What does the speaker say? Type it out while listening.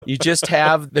You just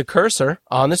have the cursor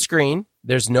on the screen.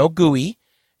 There's no GUI,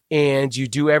 and you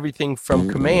do everything from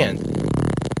command.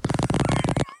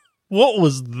 What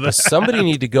was that? Does somebody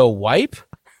need to go wipe?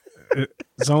 It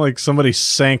sounded like somebody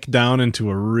sank down into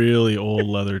a really old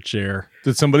leather chair.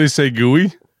 Did somebody say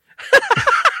gooey?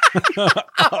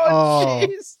 Oh,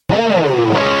 jeez.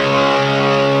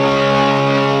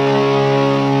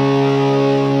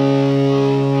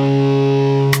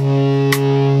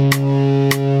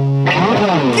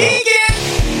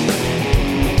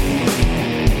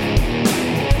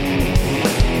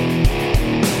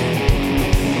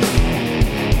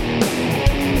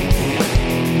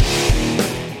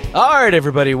 All right,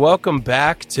 everybody, welcome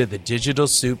back to the Digital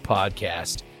Soup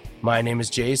Podcast. My name is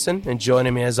Jason, and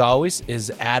joining me as always is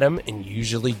Adam and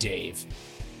usually Dave.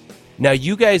 Now,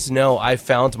 you guys know I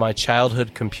found my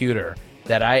childhood computer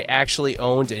that I actually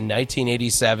owned in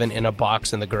 1987 in a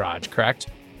box in the garage, correct?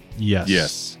 Yes.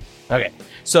 Yes. Okay,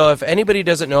 so if anybody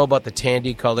doesn't know about the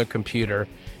Tandy Color computer,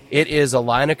 it is a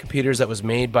line of computers that was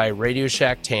made by Radio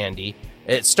Shack Tandy.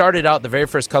 It started out, the very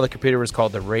first color computer was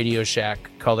called the Radio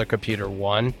Shack Color Computer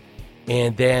 1,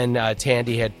 and then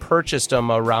Tandy had purchased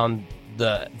them around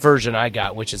the version I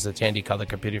got, which is the Tandy Color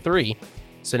Computer 3.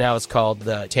 So now it's called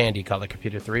the Tandy Color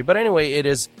Computer 3. But anyway, it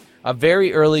is a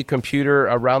very early computer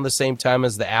around the same time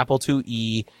as the Apple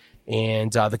IIe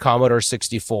and the Commodore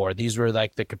 64. These were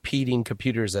like the competing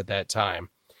computers at that time.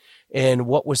 And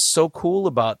what was so cool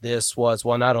about this was,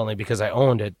 well, not only because I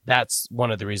owned it, that's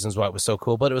one of the reasons why it was so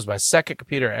cool, but it was my second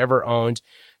computer I ever owned.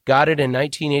 Got it in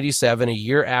 1987, a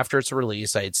year after its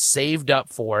release. I had saved up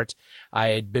for it. I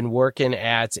had been working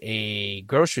at a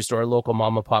grocery store, a local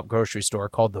mom and pop grocery store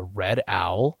called the Red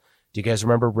Owl. Do you guys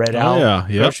remember Red Owl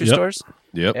grocery stores?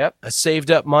 Yep. I saved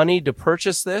up money to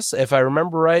purchase this. If I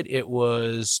remember right, it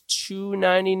was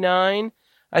 $299,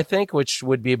 I think, which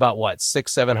would be about what,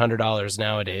 $600-700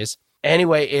 nowadays.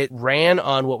 Anyway, it ran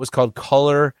on what was called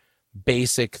Color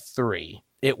Basic 3.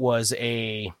 It was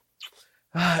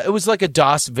it was like a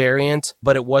DOS variant,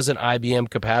 but it wasn't IBM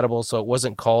compatible, so it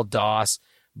wasn't called DOS,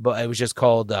 but it was just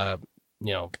called,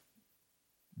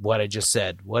 what I just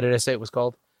said. What did I say it was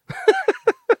called?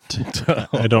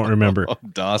 I don't remember.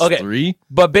 DOS Okay. 3?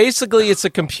 But basically, it's a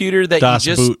computer that DOS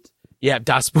you just... boot. Yeah,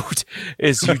 DOS boot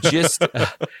is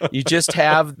you just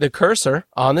have the cursor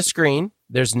on the screen.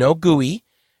 There's no GUI,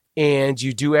 and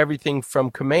you do everything from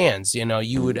commands. You know,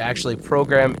 you would actually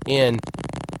program in.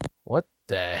 What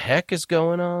the heck is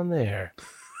going on there?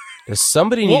 Does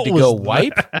somebody need to go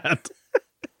wipe?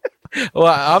 Well,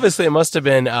 obviously, it must have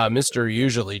been Mr.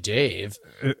 Usually Dave.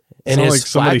 And his like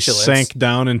somebody flatulence. sank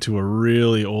down into a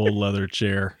really old leather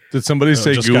chair. Did somebody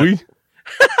say just gooey?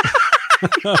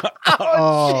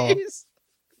 Oh, jeez.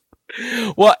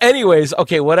 Well, anyways,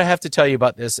 okay, what I have to tell you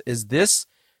about this is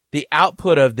the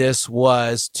output of this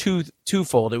was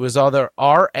twofold. It was either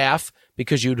RF,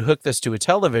 because you'd hook this to a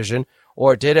television,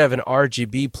 or it did have an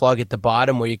RGB plug at the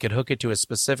bottom where you could hook it to a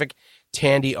specific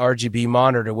Tandy RGB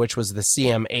monitor, which was the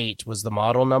CM8, was the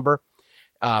model number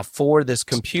for this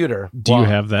computer. Do you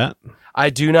have that? I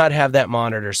do not have that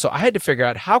monitor. So I had to figure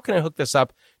out, how can I hook this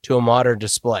up to a modern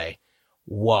display?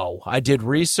 Whoa. I did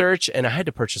research, and I had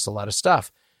to purchase a lot of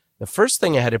stuff. The first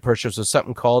thing I had to purchase was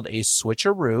something called a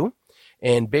switcheroo.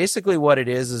 And basically what it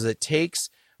is it takes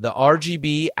the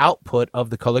RGB output of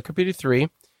the Color Computer 3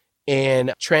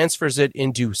 and transfers it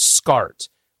into SCART,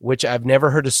 which I've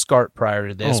never heard of SCART prior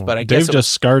to this, but I guess Dave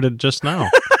just SCARTed just now.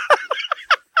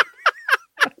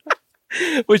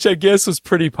 which I guess was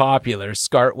pretty popular.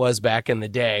 SCART was back in the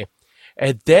day.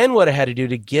 And then what I had to do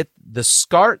to get the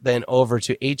SCART then over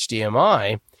to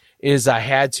HDMI is I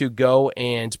had to go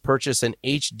and purchase an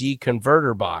HD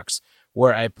converter box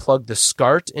where I plugged the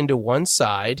SCART into one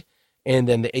side and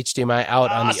then the HDMI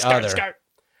out on the other. SCART.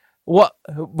 What?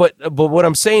 But what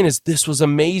I'm saying is this was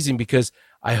amazing because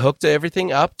I hooked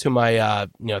everything up to my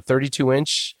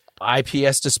 32-inch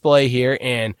IPS display here,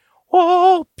 and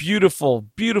beautiful.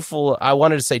 I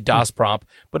wanted to say DOS prompt,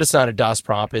 but it's not a DOS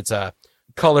prompt. It's a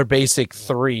Color Basic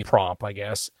 3 prompt, I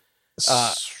guess.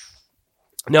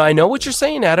 Now I know what you're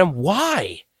saying, Adam.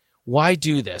 Why? Why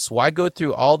do this? Why go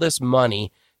through all this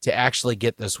money to actually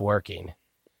get this working?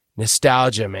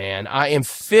 Nostalgia, man. I am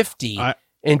 50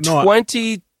 in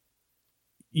 22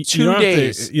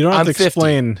 days. You don't have I'm to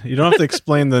explain. You don't have to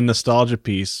explain the nostalgia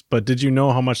piece. But did you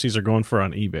know how much these are going for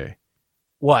on eBay?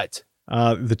 What?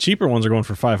 The cheaper ones are going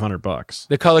for $500.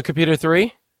 The Color Computer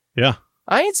 3? Yeah.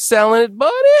 I ain't selling it,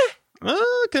 buddy.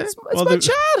 Okay. It's my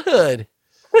childhood.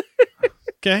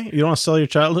 Okay. You want to sell your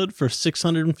childhood for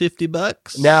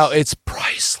 $650? Now it's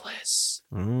priceless.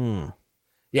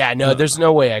 Yeah, no, there's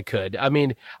no way I could. I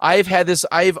mean,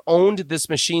 I've owned this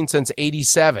machine since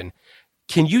 87.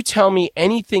 Can you tell me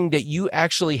anything that you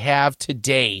actually have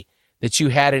today that you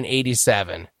had in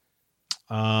 87?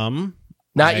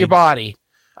 Not your body.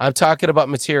 I'm talking about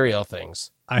material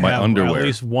things. I My have underwear. at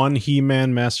least one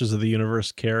He-Man Masters of the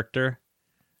Universe character.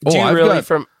 Do you really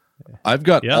I've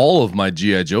got Yeah. all of my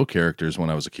G.I. Joe characters when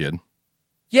I was a kid.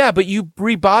 Yeah, but you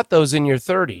rebought those in your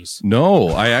 30s. No,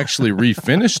 I actually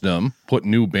refinished them, put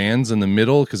new bands in the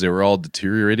middle because they were all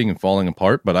deteriorating and falling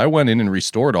apart. But I went in and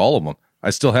restored all of them. I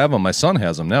still have them. My son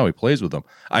has them now. He plays with them.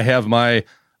 I have my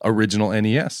original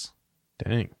NES.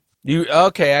 Dang.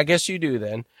 Okay, I guess you do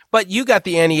then. But you got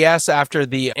the NES after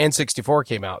the N64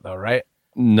 came out, though, right?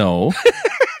 No,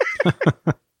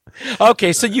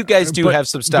 Okay, so you guys do have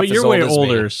some stuff. But you're as way old as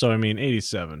older, me. so I mean,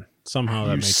 87. Somehow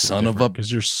that You makes son of a-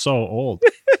 because you're so old.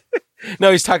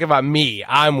 No, he's talking about me.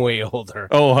 I'm way older.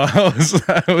 oh,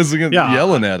 I was Yeah.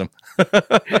 yelling at him.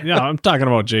 Yeah, I'm talking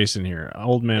about Jason here,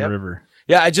 Old Man Yep. River.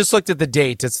 Yeah, I just looked at the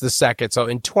date. It's the 2nd. So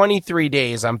in 23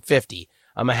 days, I'm 50.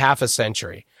 I'm a half a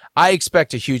century. I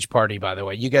expect a huge party, by the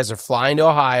way. You guys are flying to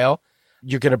Ohio.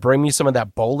 You're going to bring me some of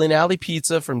that bowling alley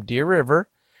pizza from Deer River,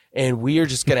 and we are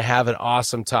just going to have an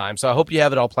awesome time. So I hope you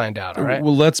have it all planned out, all right?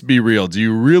 Well, let's be real. Do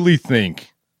you really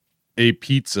think a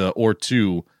pizza or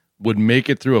two would make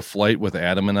it through a flight with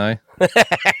Adam and I?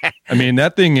 I mean,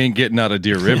 that thing ain't getting out of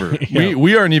Deer River. Yeah.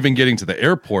 We aren't even getting to the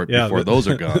airport before those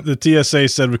are gone. The TSA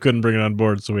said we couldn't bring it on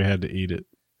board, so we had to eat it.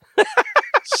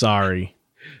 Sorry.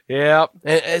 Yeah.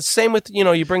 And it's same with,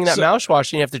 you bring that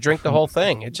mouthwash and you have to drink the whole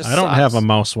thing. It just I don't sucks. have a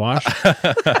mouse wash.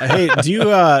 Hey, do you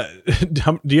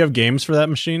have games for that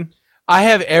machine? I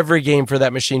have every game for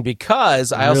that machine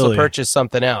because I also Really? purchased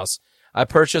something else. I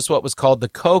purchased what was called the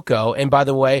Coco. And by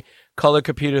the way, Color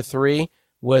Computer 3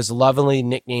 was lovingly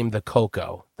nicknamed the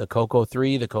Coco. The Coco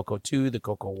 3, the Coco 2, the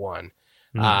Coco 1.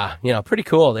 Pretty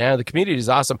cool. Yeah, the community is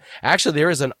awesome. Actually, there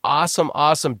is an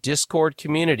awesome Discord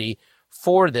community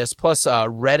for this, plus a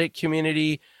Reddit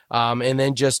community, and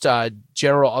then just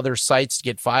general other sites to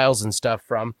get files and stuff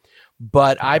from.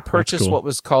 But I purchased cool. what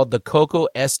was called the Coco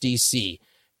SDC.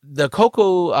 The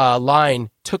Coco line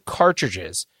took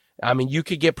cartridges. I mean, you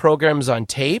could get programs on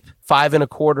tape, 5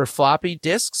 1/4 floppy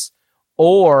disks,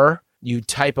 or you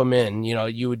type them in.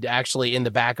 You would actually in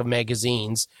the back of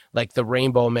magazines, like the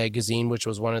Rainbow magazine, which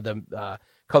was one of the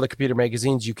Color Computer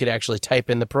magazines, you could actually type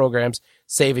in the programs,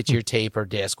 save it to your tape or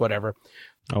disc, whatever.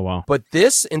 Oh, wow. But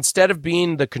this, instead of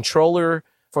being the controller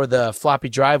for the floppy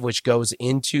drive, which goes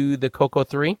into the Coco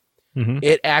 3, Mhm.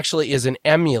 it actually is an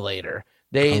emulator.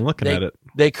 I'm looking at it.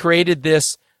 They created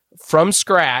this from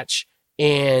scratch,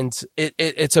 and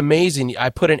it's amazing. I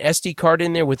put an SD card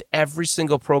in there with every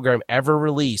single program ever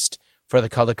released for the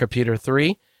Color Computer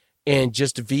 3, and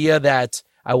just via that,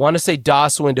 I want to say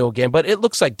DOS window again, but it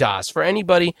looks like DOS. For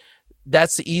anybody,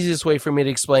 that's the easiest way for me to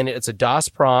explain it. It's a DOS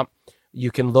prompt. You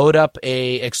can load up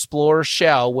a Explorer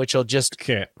shell, which will just...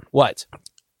 Okay. What?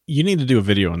 You need to do a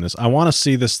video on this. I want to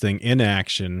see this thing in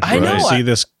action. I know. I see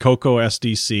this Coco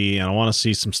SDC, and I want to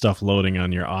see some stuff loading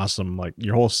on your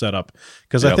your whole setup.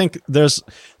 Because I think there's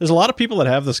a lot of people that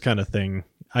have this kind of thing.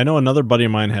 I know another buddy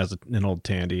of mine has an old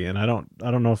Tandy, and I don't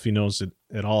know if he knows it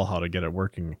at all how to get it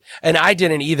working. And I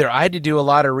didn't either. I had to do a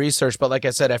lot of research, but like I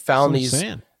said, I found That's what I'm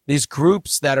saying. these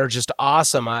groups that are just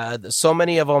awesome. So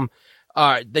many of them,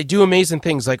 they do amazing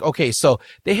things. Like, okay, so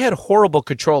they had horrible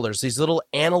controllers, these little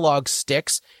analog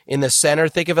sticks in the center.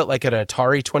 Think of it like an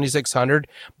Atari 2600,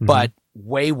 but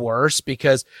way worse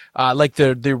because like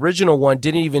the original one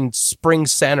didn't even spring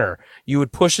center. You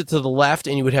would push it to the left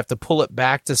and you would have to pull it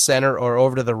back to center or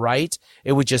over to the right.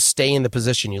 It would just stay in the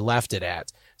position you left it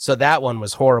at. So that one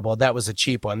was horrible. That was a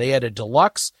cheap one. They had a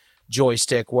deluxe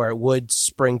joystick where it would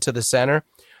spring to the center.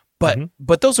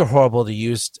 But those are horrible to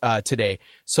use today.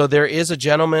 So there is a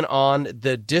gentleman on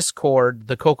the Discord,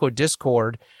 the Coco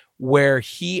Discord, where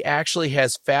he actually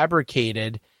has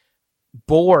fabricated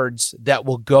boards that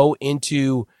will go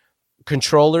into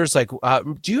controllers. Like,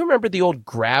 do you remember the old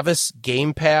Gravis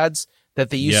game pads that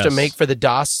they used to Yes. make for the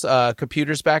DOS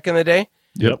computers back in the day?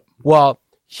 Yep. Well,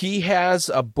 he has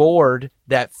a board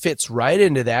that fits right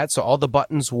into that. So all the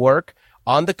buttons work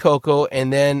on the Coco,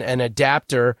 and then an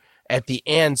adapter at the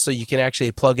end so you can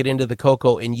actually plug it into the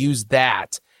Coco and use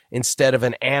that instead of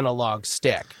an analog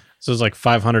stick. So it's like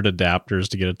 500 adapters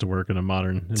to get it to work in a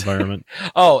modern environment.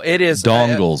 Oh, it is.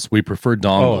 Dongles. We prefer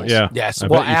dongles. Oh, yeah. Yes, I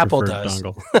well, bet you Apple prefer does.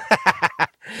 dongle.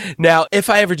 Now, if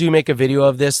I ever do make a video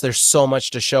of this, there's so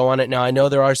much to show on it. Now, I know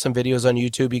there are some videos on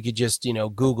YouTube. You could just,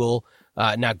 Google,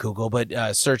 not Google,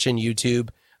 but search in YouTube.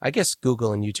 I guess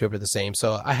Google and YouTube are the same.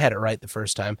 So I had it right the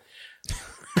first time.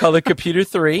 Color Computer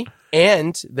 3.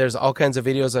 And there's all kinds of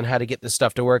videos on how to get this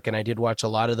stuff to work. And I did watch a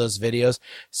lot of those videos.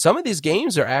 Some of these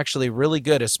games are actually really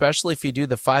good, especially if you do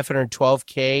the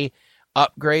 512K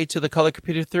upgrade to the Color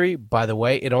Computer 3. By the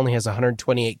way, it only has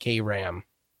 128K RAM.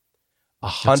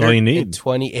 That's all you need.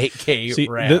 128K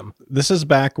RAM. This is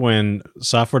back when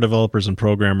software developers and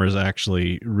programmers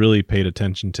actually really paid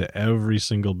attention to every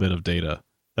single bit of data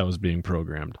that was being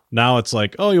programmed. Now it's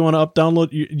like, oh, you want to download?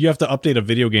 You have to update a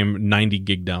video game 90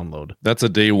 gig download. That's a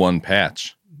day one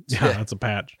patch. Yeah, that's a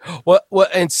patch. Well,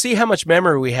 and see how much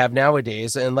memory we have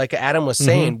nowadays. And like Adam was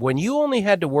saying, when you only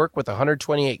had to work with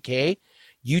 128K,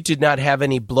 you did not have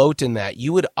any bloat in that.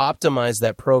 You would optimize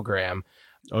that program.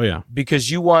 Oh, yeah. Because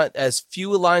you want as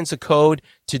few lines of code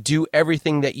to do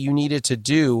everything that you needed to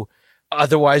do.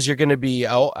 Otherwise, you're going to be,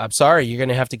 I'm sorry, you're going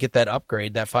to have to get that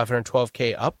upgrade, that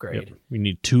 512K upgrade. Yep. We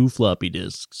need 2 floppy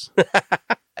disks.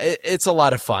 It's a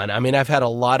lot of fun. I mean, I've had a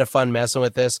lot of fun messing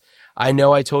with this. I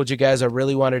know I told you guys I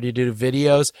really wanted to do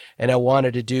videos, and I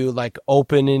wanted to do like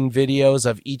opening videos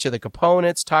of each of the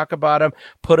components, talk about them,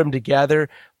 put them together.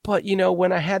 But,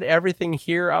 when I had everything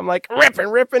here, I'm like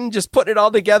ripping, just putting it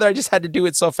all together. I just had to do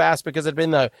it so fast because it'd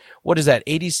been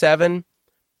 87?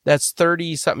 That's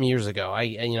 30 something years ago.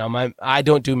 I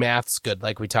don't do maths good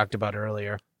like we talked about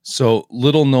earlier. So,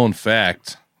 little known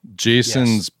fact,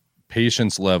 Jason's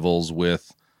patience levels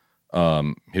with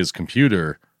his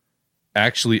computer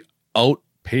actually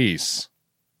outpace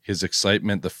his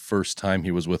excitement the first time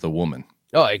he was with a woman.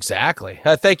 Oh, exactly.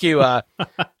 Thank you.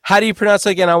 How do you pronounce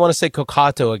it again? I want to say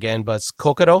Kokato again, but it's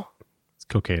Kokoro? It's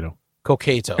Kokato.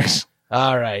 Kokato.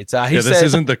 All right. This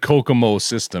isn't the Kokomo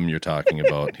system you're talking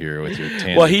about here with your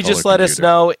Tandy. Well, he just let us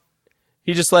know.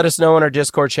 He just let us know in our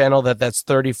Discord channel that's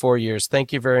 34 years.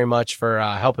 Thank you very much for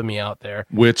helping me out there.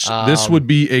 Which this would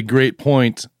be a great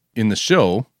point in the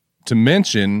show to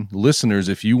mention, listeners,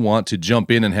 if you want to jump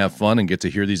in and have fun and get to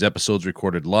hear these episodes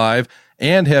recorded live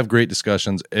and have great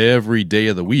discussions every day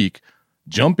of the week,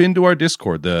 jump into our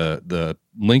Discord. The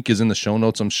link is in the show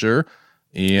notes, I'm sure.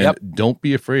 And don't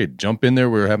be afraid. Jump in there.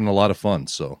 We're having a lot of fun.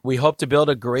 So we hope to build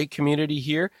a great community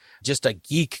here, just a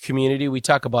geek community. We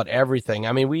talk about everything.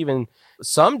 I mean,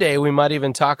 someday we might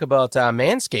even talk about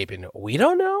manscaping. We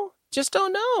don't know. Just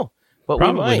don't know. But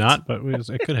probably we might. Not, but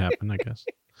it could happen, I guess.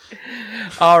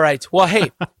 All right. Well,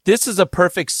 hey, this is a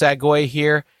perfect segue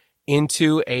here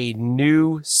into a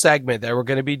new segment that we're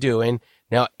going to be doing.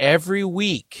 Now, every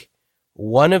week,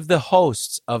 one of the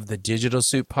hosts of the Digital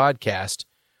Suit Podcast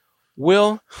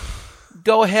will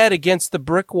go ahead against the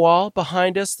brick wall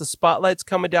behind us, the spotlight's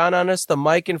coming down on us, the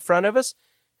mic in front of us,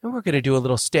 and we're going to do a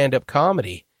little stand-up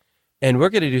comedy. And we're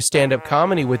going to do stand-up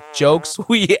comedy with jokes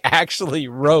we actually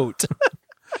wrote.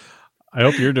 I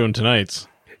hope you're doing tonight's.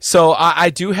 So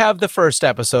I do have the first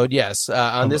episode, yes.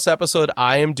 On this episode,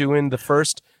 I am doing the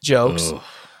first jokes. Ugh.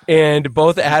 And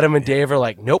both Adam and Dave are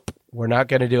like, nope, we're not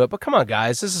going to do it. But come on,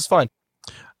 guys, this is fun.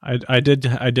 I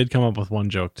did come up with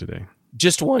one joke today.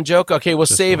 Just one joke? Okay, we'll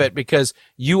save it because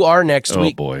you are next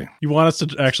week. Oh, boy. You want us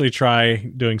to actually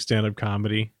try doing stand-up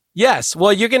comedy? Yes.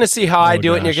 Well, you're going to see how I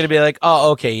do it, and you're going to be like,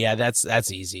 oh, okay, yeah,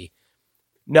 that's easy.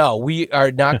 No, we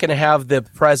are not going to have the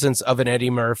presence of an Eddie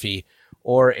Murphy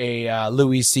or a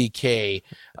Louis C.K.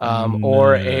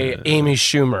 Or a Amy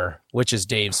Schumer, which is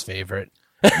Dave's favorite.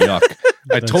 Yuck.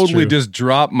 I totally just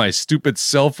dropped my stupid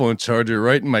cell phone charger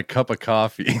right in my cup of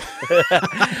coffee.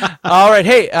 All right.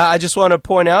 Hey, I just want to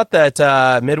point out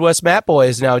that Midwest Matt Boy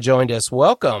has now joined us.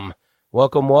 Welcome.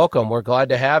 We're glad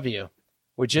to have you.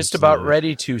 We're just about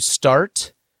ready to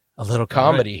start a little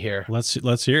comedy here.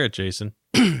 Let's hear it, Jason.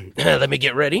 Let me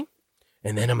get ready,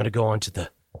 and then I'm going to go on to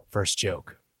the first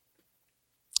joke.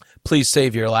 Please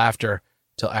save your laughter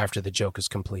till after the joke is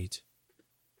complete.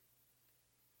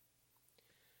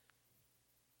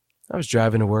 I was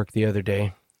driving to work the other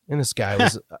day, and this guy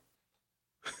was...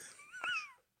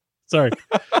 Sorry.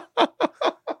 I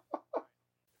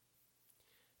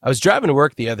was driving to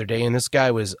work the other day, and this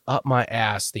guy was up my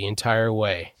ass the entire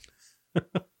way.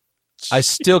 I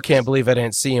still can't believe I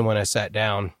didn't see him when I sat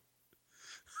down.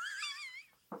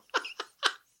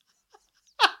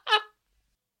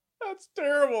 That's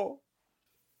terrible.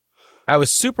 I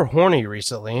was super horny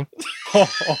recently.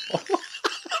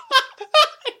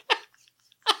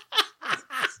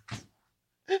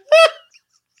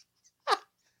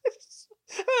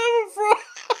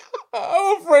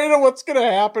 I'm afraid of what's going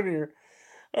to happen here.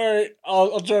 All right,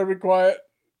 I'll try to be quiet.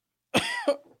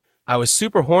 I was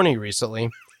super horny recently.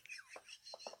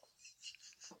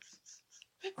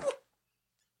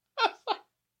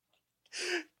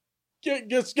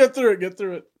 Get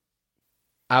through it.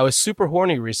 I was super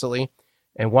horny recently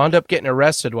and wound up getting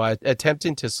arrested while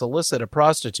attempting to solicit a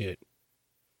prostitute.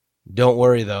 Don't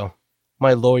worry, though.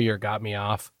 My lawyer got me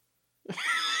off.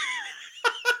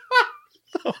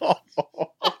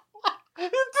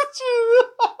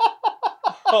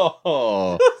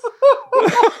 Oh.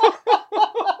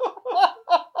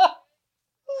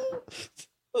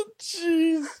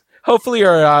 Jeez. Hopefully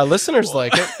our listeners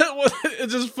like it.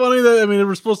 It's just funny that, I mean, it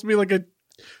was supposed to be like a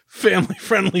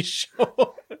family-friendly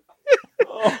show.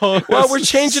 Well, we're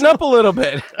changing up a little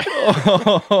bit.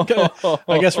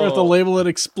 I guess we have to label it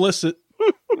explicit.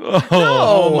 No.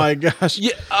 Oh my gosh.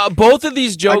 Yeah, both of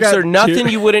these jokes got are nothing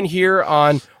you wouldn't hear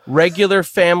on regular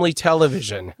family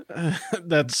television.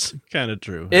 That's kind of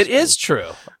true. It is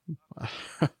true.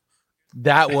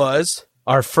 That was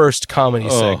our first comedy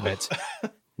segment.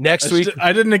 Next week,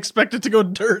 I didn't expect it to go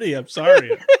dirty. I'm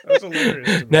sorry. That's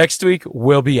hilarious. next week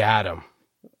will be Adam.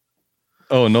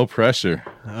 Oh, no pressure.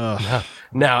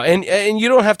 Now, and you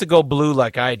don't have to go blue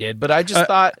like I did, but I just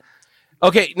thought,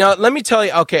 okay, now let me tell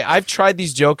you, okay, I've tried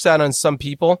these jokes out on some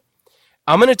people.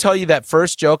 I'm going to tell you that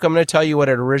first joke. I'm going to tell you what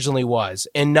it originally was,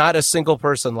 and not a single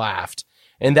person laughed.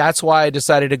 And that's why I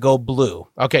decided to go blue.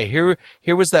 Okay, here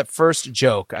was that first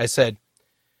joke. I said,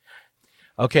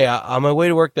 okay, on my way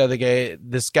to work the other day,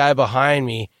 this guy behind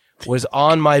me was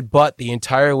on my butt the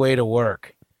entire way to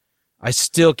work. I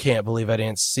still can't believe I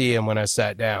didn't see him when I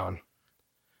sat down.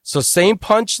 So same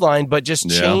punchline, but just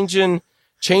changing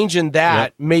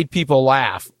that made people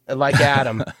laugh, like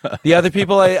Adam. The other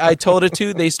people I told it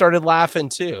to, they started laughing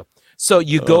too. So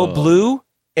you go blue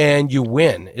and you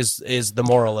win is the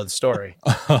moral of the story.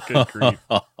 Good grief.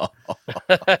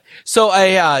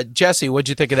 So Jesse, what'd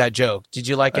you think of that joke? Did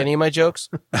you like any of my jokes?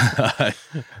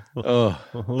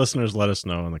 Listeners, let us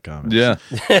know in the comments. Yeah.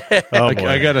 Oh, boy.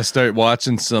 I got to start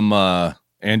watching some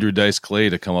Andrew Dice Clay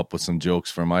to come up with some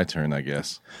jokes for my turn, I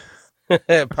guess.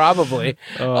 Probably.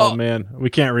 Oh, man. We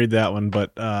can't read that one,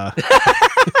 but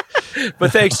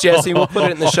but thanks, Jesse. We'll put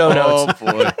it in the show notes.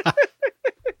 Oh,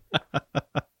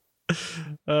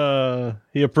 boy.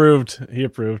 He approved.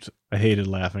 I hated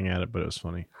laughing at it, but it was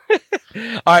funny.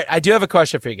 All right, I do have a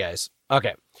question for you guys.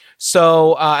 Okay,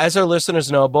 so as our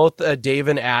listeners know, both Dave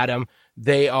and Adam,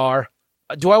 they are,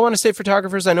 do I want to say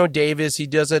photographers? I know Dave is. He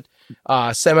does it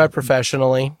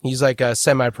semi-professionally. He's like a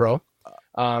semi-pro.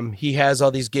 He has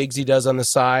all these gigs he does on the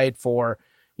side for,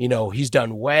 he's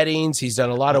done weddings. He's done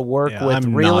a lot of work with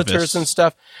I'm realtors novice. and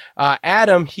stuff.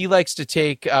 Adam, he likes to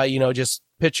take, just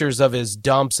pictures of his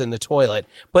dumps in the toilet,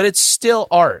 but it's still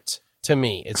art to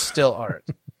me. It's still art.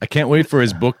 I can't wait for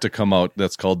his book to come out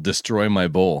that's called Destroy My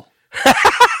Bowl.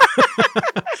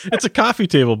 It's a coffee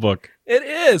table book. It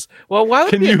is. Well, why would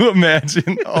Can you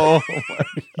imagine? Oh,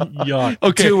 Yuck.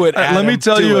 okay. Do it, Let me Adam,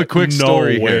 tell do you a it. quick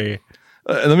story here.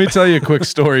 Let me tell you a quick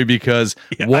story because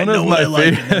one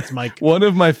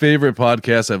of my favorite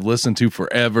podcasts I've listened to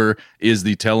forever is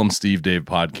the Tell 'em Steve Dave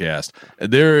podcast.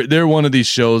 They're one of these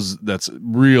shows that's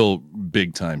real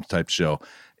big time type show.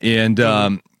 And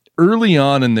early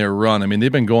on in their run, I mean,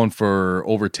 they've been going for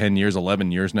over 10 years,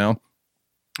 11 years now.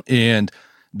 And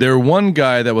their one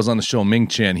guy that was on the show, Ming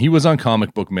Chen, he was on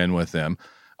Comic Book Men with them.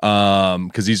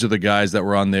 Because these are the guys that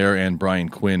were on there, and Brian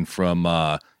Quinn from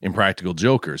Impractical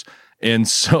Jokers. And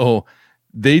so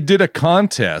they did a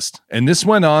contest, and this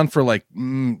went on for like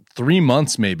 3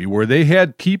 months maybe, where they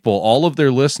had people, all of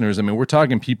their listeners, I mean, we're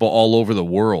talking people all over the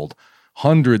world,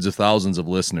 hundreds of thousands of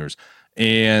listeners,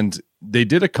 and they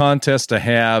did a contest to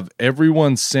have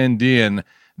everyone send in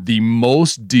the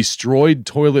most destroyed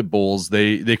toilet bowls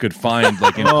they could find,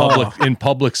 like in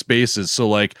public spaces. So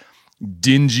like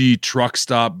dingy truck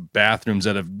stop bathrooms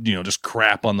that have, just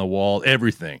crap on the wall,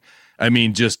 everything. I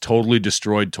mean, just totally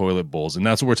destroyed toilet bowls. And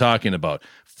that's what we're talking about.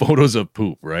 Photos of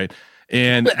poop, right?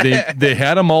 And they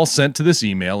had them all sent to this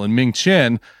email. And Ming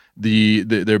Chen,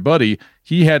 their buddy,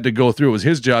 he had to go through. It was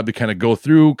his job to kind of go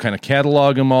through, kind of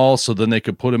catalog them all so then they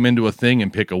could put them into a thing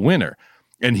and pick a winner.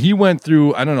 And he went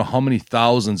through, I don't know how many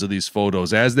thousands of these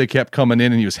photos as they kept coming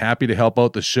in, and he was happy to help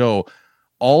out the show,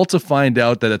 all to find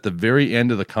out that at the very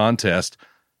end of the contest,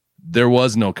 there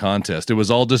was no contest. It was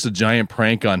all just a giant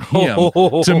prank on him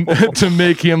to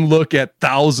make him look at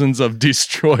thousands of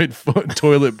destroyed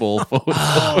toilet bowl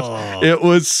photos. It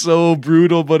was so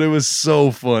brutal, but it was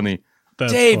so funny.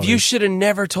 That's Dave, funny. you should have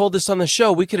never told us on the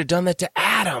show. We could have done that to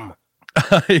Adam.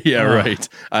 Yeah, right.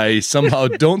 I somehow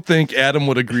don't think Adam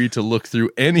would agree to look through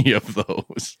any of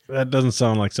those. That doesn't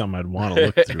sound like something I'd want to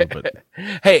look through, but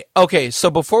Hey, okay,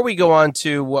 so before we go on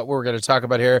to what we're going to talk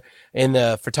about here in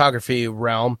the photography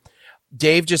realm,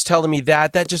 Dave just telling me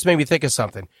that just made me think of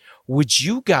something. Would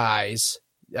you guys,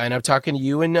 and I'm talking to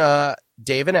you and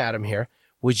Dave and Adam here,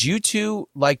 would you two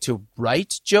like to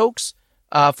write jokes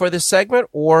for this segment,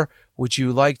 or would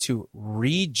you like to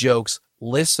read jokes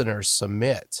listeners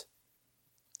submit?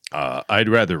 I'd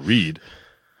rather read.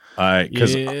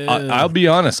 Because Yeah. I'll be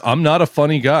honest, I'm not a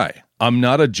funny guy. I'm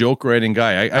not a joke writing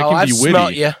guy. I can be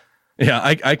witty. Yeah. Yeah,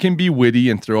 I can be witty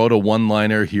and throw out a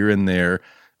one-liner here and there.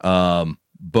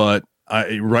 But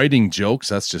writing jokes,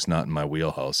 that's just not in my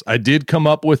wheelhouse. I did come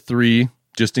up with 3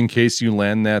 just in case you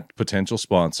land that potential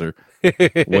sponsor.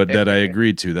 That I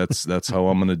agreed to. That's how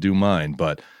I'm going to do mine.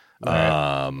 But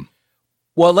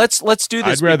well, let's do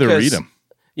this. I'd rather read them.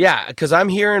 Yeah, because I'm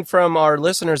hearing from our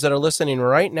listeners that are listening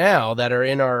right now that are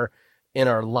in our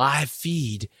live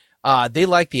feed. They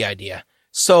like the idea.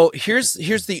 So here's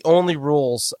the only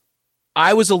rules.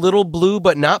 I was a little blue,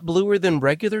 but not bluer than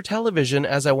regular television,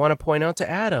 as I want to point out to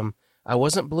Adam. I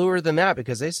wasn't bluer than that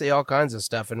because they say all kinds of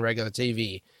stuff in regular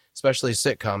TV, especially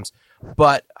sitcoms.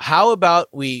 But how about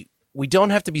we don't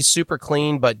have to be super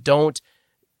clean, but don't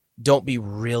be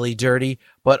really dirty,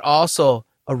 but also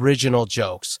original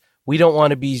jokes. We don't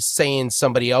want to be saying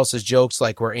somebody else's jokes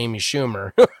like we're Amy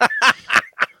Schumer.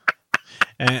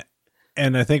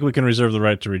 And I think we can reserve the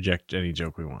right to reject any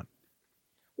joke we want.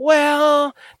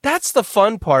 Well, that's the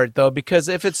fun part, though, because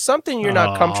if it's something you're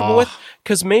not comfortable with,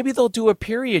 because maybe they'll do a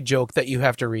period joke that you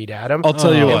have to read, Adam. I'll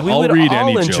tell you what, we I'll would read all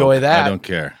any enjoy joke. that. I don't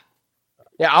care.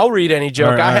 Yeah, I'll read any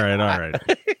joke. All right.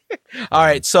 All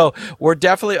right, so we're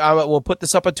definitely we'll put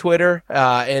this up on Twitter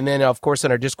and then, of course, on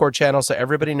our Discord channel so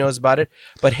everybody knows about it.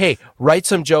 But, hey, write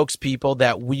some jokes, people,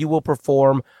 that we will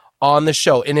perform on the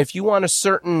show. And if you want a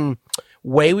certain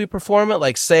way we perform it,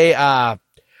 like, say,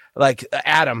 like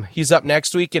Adam, he's up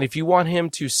next week, and if you want him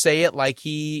to say it like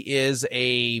he is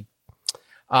a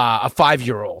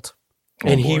 5-year-old,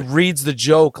 and he reads the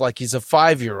joke like he's a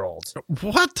 5-year-old.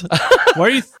 What? Why are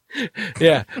you?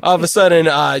 Yeah. All of a sudden,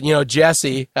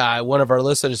 Jesse, one of our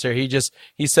listeners here, he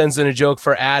sends in a joke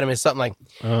for Adam. It's something like,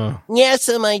 yeah,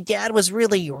 so my dad was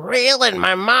really railing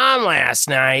my mom last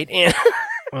night. And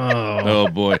Oh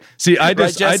boy! See, I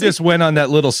just went on that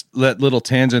little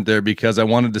tangent there because I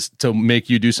wanted to make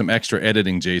you do some extra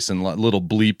editing, Jason. Little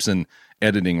bleeps and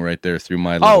editing right there through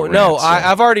my. Oh rant, no, so.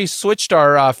 I've already switched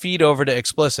our feed over to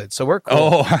explicit, so we're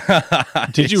cool. Oh,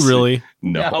 Did you really?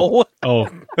 No. Oh,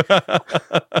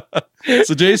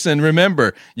 So Jason,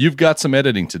 remember, you've got some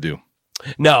editing to do.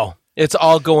 No, it's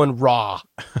all going raw.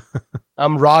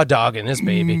 I'm raw dogging this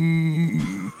baby.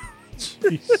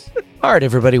 All right,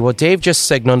 everybody. Well, Dave just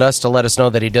signaled us to let us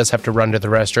know that he does have to run to the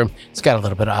restroom. He's got a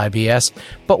little bit of IBS.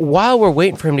 But while we're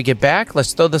waiting for him to get back,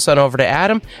 let's throw this on over to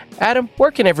Adam. Adam, where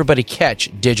can everybody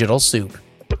catch Digital Soup?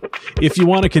 if you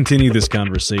want to continue this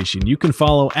conversation, you can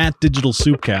follow at Digital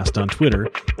Soupcast on Twitter,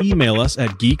 email us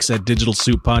at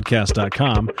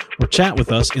geeks@digitalsouppodcast.com, or chat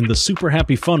with us in the Super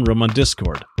Happy Fun Room on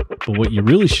Discord. But what you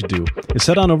really should do is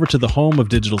head on over to the home of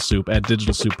Digital Soup at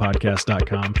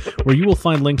digitalsouppodcast.com, where you will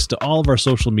find links to all of our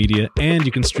social media, and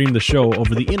you can stream the show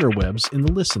over the interwebs in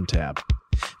the Listen tab.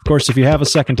 Of course, if you have a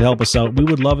second to help us out, we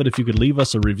would love it if you could leave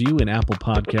us a review in Apple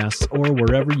Podcasts or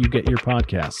wherever you get your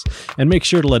podcasts. And make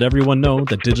sure to let everyone know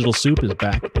that Digital Soup is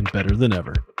back and better than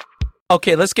ever.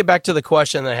 Okay, let's get back to the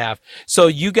question that I have. So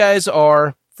you guys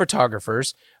are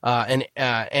photographers, an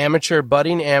amateur,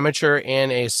 budding amateur,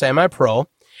 and a semi-pro.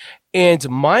 And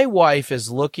my wife is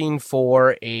looking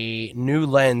for a new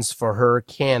lens for her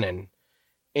Canon.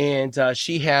 And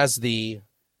she has the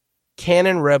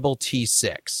Canon Rebel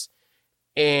T6.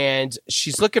 And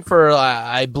she's looking for,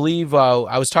 I believe,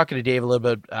 I was talking to Dave a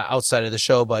little bit outside of the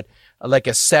show, but like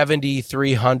a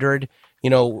 70-300. You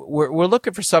know, we're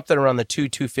looking for something around the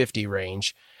 250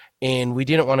 range. And we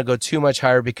didn't want to go too much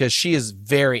higher because she is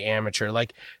very amateur.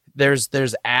 Like there's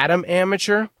Adam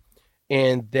amateur.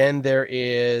 And then there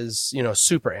is, you know,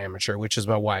 super amateur, which is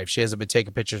my wife. She hasn't been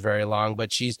taking pictures very long,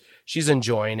 but she's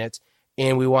enjoying it.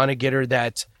 And we want to get her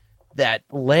that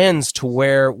lens to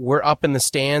where we're up in the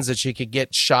stands that she could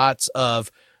get shots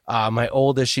of my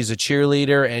oldest. She's a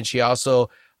cheerleader, and she also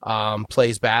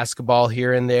plays basketball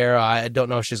here and there. I don't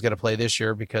know if she's going to play this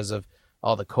year because of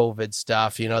all the COVID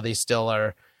stuff. You know, they still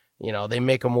are, you know, they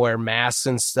make them wear masks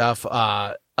and stuff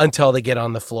until they get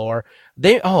on the floor.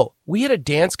 We had a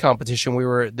dance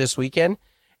competition this weekend,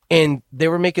 and they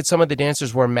were making some of the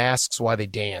dancers wear masks while they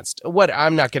danced.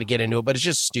 I'm not going to get into it, but it's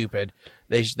just stupid.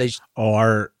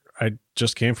 I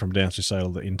just came from dance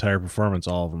recital. The entire performance,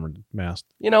 all of them are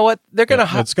masked. You know what? They're going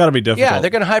to. It's got to be difficult. Yeah, they're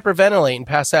going to hyperventilate and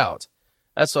pass out.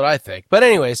 That's what I think. But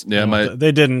anyways. Yeah,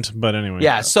 they didn't. But anyway.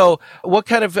 Yeah. So, what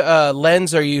kind of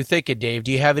lens are you thinking, Dave?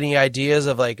 Do you have any ideas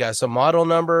of like some model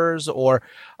numbers or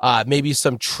maybe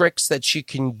some tricks that she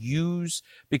can use?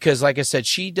 Because, like I said,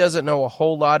 she doesn't know a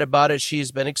whole lot about it.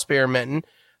 She's been experimenting.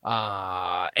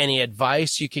 Any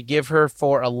advice you could give her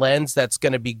for a lens that's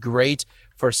going to be great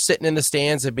for sitting in the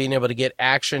stands and being able to get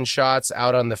action shots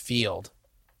out on the field?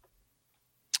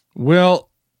 Well,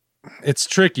 it's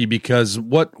tricky because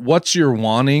what you're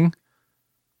wanting,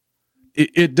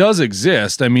 it does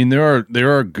exist. I mean, there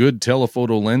are good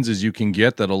telephoto lenses you can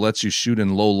get that'll let you shoot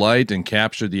in low light and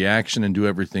capture the action and do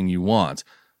everything you want.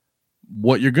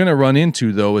 What you're going to run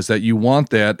into, though, is that you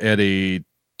want that at a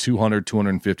 $200,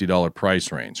 $250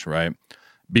 price range, right?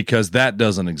 Because that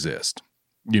doesn't exist.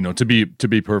 To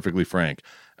be perfectly frank.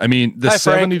 I mean, the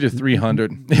 70 to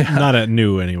 300, not at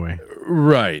new anyway.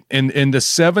 Right. And the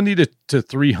 70 to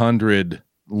 300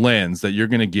 lens that you're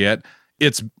going to get,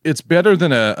 it's better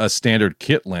than a standard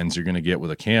kit lens you're going to get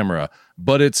with a camera,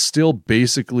 but it's still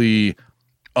basically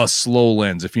a slow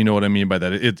lens, if you know what I mean by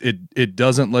that. It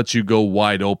doesn't let you go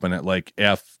wide open at like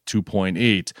f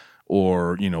 2.8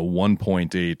 or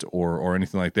 1.8 or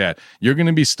anything like that. You're going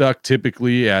to be stuck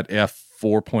typically at f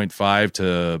 4.5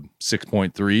 to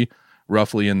 6.3,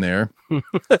 roughly in there.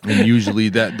 And usually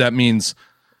that means,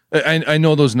 I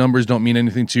know those numbers don't mean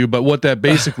anything to you, but what that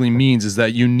basically means is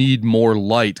that you need more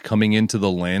light coming into the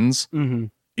lens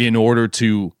in order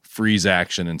to freeze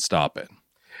action and stop it,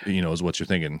 is what you're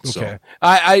thinking. Okay. So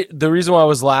I the reason why I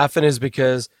was laughing is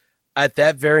because at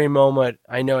that very moment,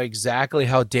 I know exactly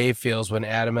how Dave feels when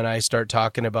Adam and I start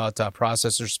talking about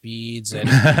processor speeds and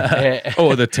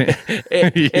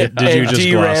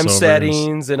DRAM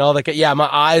settings and all that. Yeah, my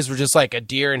eyes were just like a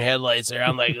deer in headlights there.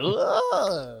 I'm like,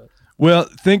 ugh. Well,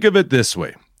 think of it this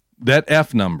way: that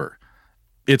F number,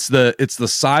 it's the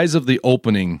size of the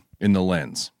opening in the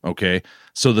lens. Okay,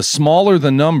 so the smaller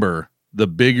the number, the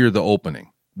bigger the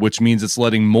opening, which means it's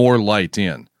letting more light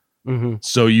in.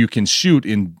 So you can shoot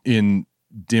in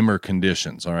dimmer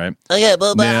conditions. All right. Okay,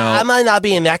 but now, I might not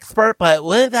be an expert, but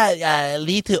wouldn't that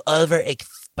lead to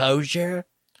overexposure?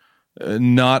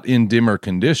 Not in dimmer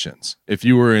conditions. If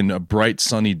you were in a bright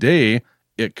sunny day,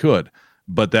 it could.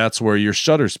 But that's where your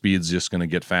shutter speed's just going to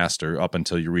get faster up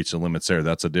until you reach the limits there.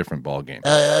 That's a different ballgame.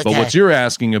 Okay. But what you're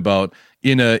asking about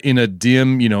in a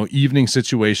dim, evening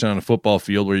situation on a football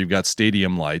field where you've got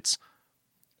stadium lights,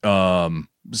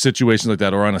 situations like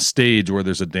that, or on a stage where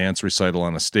there's a dance recital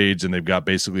on a stage and they've got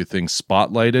basically things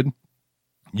spotlighted,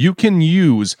 you can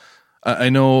use, I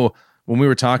know when we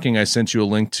were talking, I sent you a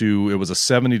link to, it was a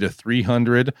 70 to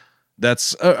 300.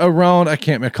 That's around, a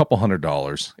couple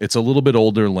 $100. It's a little bit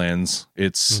older lens.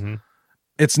 It's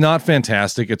not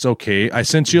fantastic. It's okay. I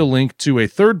sent you a link to a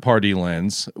third-party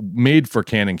lens made for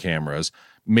Canon cameras,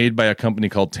 made by a company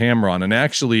called Tamron. And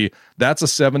actually, that's a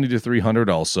 70 to 300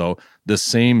 also. The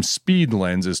same speed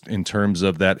lens is in terms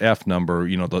of that F number,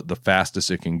 the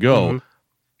fastest it can go.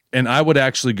 And I would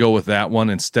actually go with that one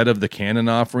instead of the Canon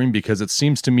offering, because it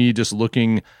seems to me, just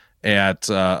looking at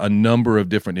a number of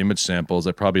different image samples,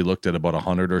 I probably looked at about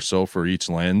 100 or so for each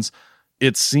lens.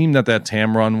 It seemed that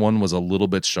Tamron one was a little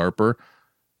bit sharper.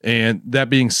 And that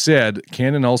being said,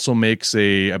 Canon also makes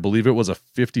I believe it was a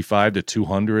 55 to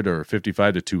 200 or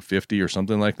 55 to 250 or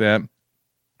something like that.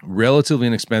 Relatively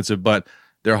inexpensive, but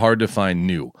they're hard to find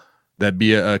new. That'd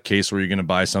be a case where you're going to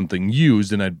buy something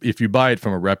used, and if you buy it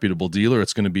from a reputable dealer,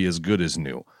 it's going to be as good as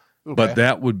new. Okay. But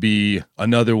that would be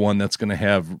another one that's going to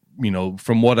have,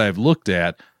 from what I've looked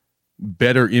at,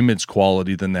 better image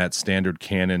quality than that standard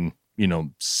Canon,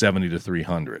 70 to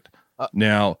 300.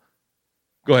 Now,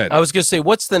 go ahead. I was going to say,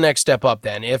 what's the next step up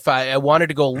then? If I wanted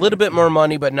to go a little bit more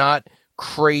money, but not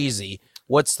crazy,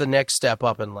 what's the next step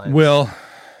up in lens? Well,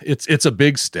 it's a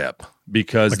big step,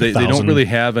 because they don't really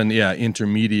have an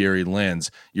intermediary lens.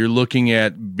 You're looking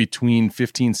at between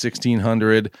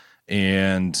 1600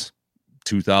 and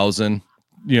 2000,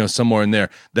 somewhere in there.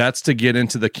 That's to get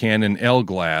into the Canon L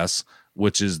glass,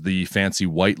 which is the fancy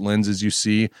white lenses you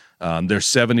see. There's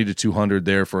 70 to 200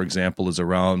 there, for example, is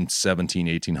around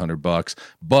 $1,800,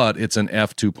 but it's an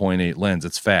f2.8 lens.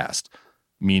 It's fast,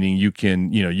 meaning you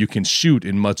can shoot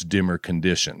in much dimmer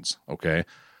conditions. Okay.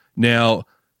 Now,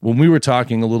 when we were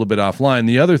talking a little bit offline,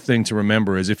 the other thing to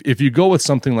remember is if you go with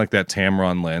something like that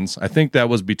Tamron lens, I think that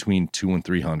was between $200 and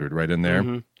 $300 right in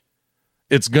there.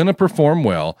 It's going to perform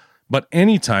well, but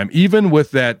anytime, even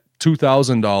with that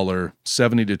 $2,000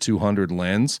 70 to 200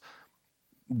 lens,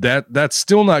 that's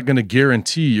still not going to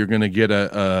guarantee you're going to get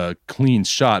a clean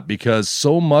shot, because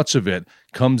so much of it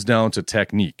comes down to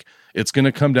technique. It's going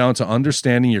to come down to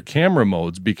understanding your camera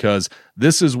modes, because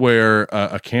this is where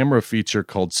a camera feature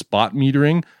called spot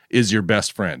metering is your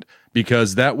best friend,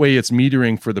 because that way it's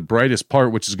metering for the brightest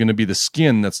part, which is going to be the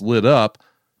skin that's lit up,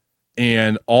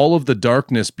 and all of the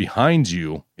darkness behind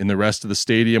you in the rest of the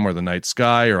stadium or the night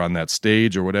sky or on that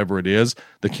stage or whatever it is,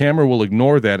 the camera will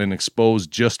ignore that and expose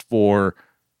just for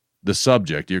the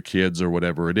subject, your kids or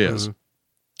whatever it is.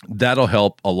 That'll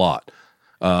help a lot.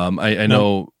 I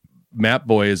know Map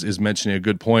Boy is mentioning a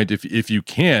good point. If you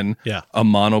can, a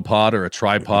monopod or a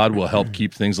tripod will help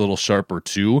keep things a little sharper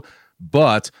too.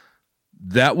 But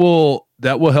that will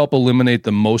help eliminate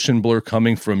the motion blur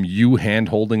coming from you hand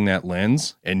holding that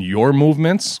lens and your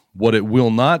movements. What it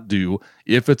will not do,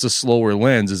 if it's a slower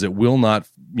lens, is it will not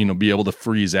be able to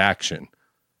freeze action.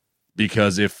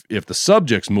 Because if the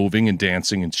subject's moving and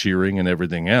dancing and cheering and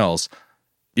everything else,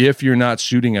 if you're not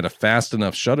shooting at a fast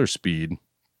enough shutter speed,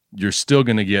 you're still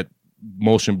going to get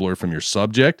motion blur from your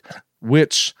subject,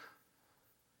 which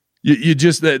you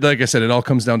just, like I said, it all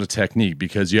comes down to technique,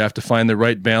 because you have to find the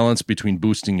right balance between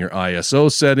boosting your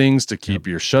ISO settings to keep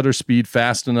your shutter speed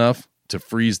fast enough to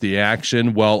freeze the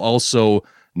action, while also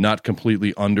not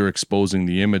completely underexposing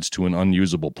the image to an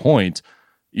unusable point.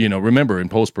 Remember, in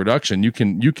post-production, you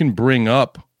can bring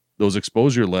up those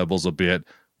exposure levels a bit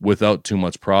without too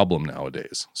much problem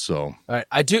nowadays. So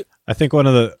I think one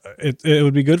of it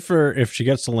would be good for, if she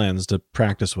gets the lens, to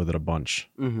practice with it a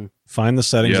bunch. Mm-hmm. Find the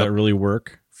settings that really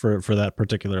work for that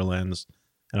particular lens,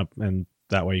 and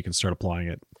that way you can start applying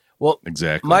it. Well,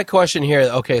 exactly. My question here,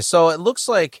 okay, so it looks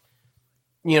like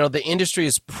the industry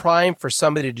is primed for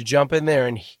somebody to jump in there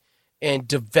and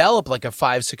develop like a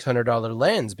 $500-$600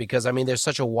 lens, because there's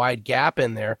such a wide gap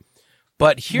in there.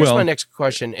 But here's my next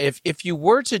question: if you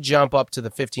were to jump up to the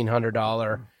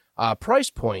 $1,500 price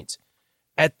point,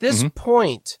 at this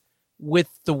point, with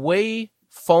the way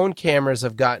phone cameras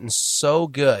have gotten so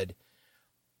good,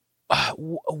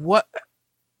 how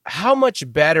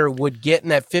much better would getting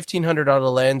that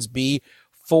 $1,500 lens be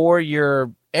for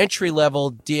your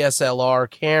entry-level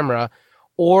DSLR camera,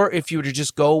 or if you were to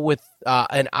just go with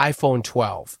an iPhone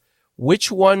 12?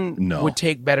 Which one would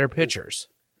take better pictures?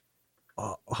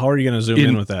 How are you going to zoom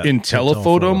in with that? In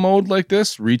telephoto mode like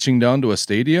this, reaching down to a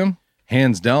stadium,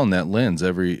 hands down that lens,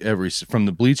 every from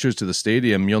the bleachers to the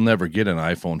stadium, you'll never get an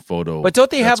iPhone photo. But don't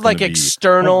they have like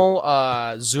external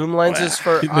zoom lenses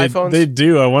for iPhones? They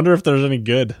do. I wonder if there's any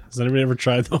good. Has anybody ever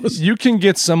tried those? You can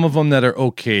get some of them that are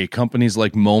okay. Companies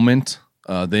like Moment,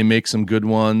 they make some good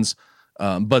ones.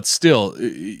 But still,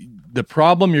 the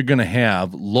problem you're going to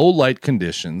have, low light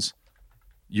conditions.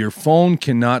 Your phone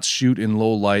cannot shoot in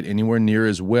low light anywhere near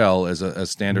as well as a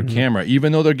standard camera,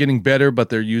 even though they're getting better, but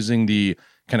they're using the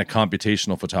kind of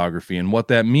computational photography. And what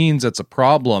that means, that's a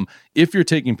problem. If you're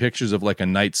taking pictures of like a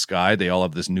night sky, they all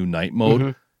have this new night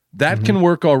mode. That can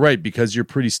work all right because you're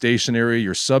pretty stationary.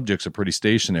 Your subjects are pretty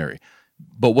stationary.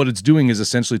 But what it's doing is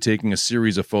essentially taking a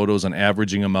series of photos and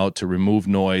averaging them out to remove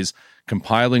noise,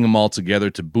 compiling them all together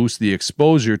to boost the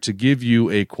exposure to give you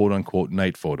a quote-unquote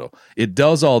night photo. It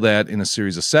does all that in a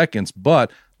series of seconds,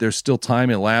 but there's still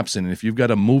time elapsing. And if you've got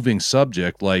a moving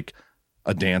subject like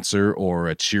a dancer or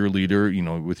a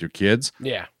cheerleader, with your kids,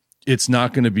 it's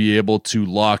not going to be able to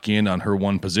lock in on her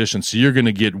one position. So you're going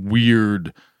to get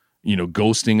weird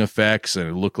ghosting effects, and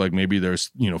it look like maybe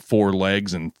there's 4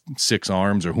 legs and 6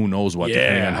 arms, or who knows what,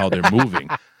 depending on how they're moving.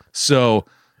 So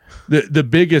the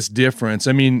biggest difference,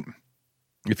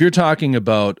 if you're talking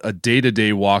about a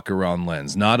day-to-day walk-around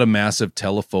lens, not a massive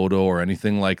telephoto or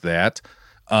anything like that,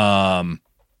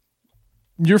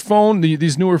 your phone,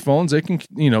 these newer phones, they can,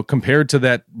 compared to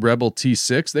that Rebel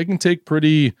T6, they can take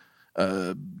pretty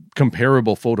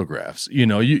comparable photographs.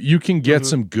 You can get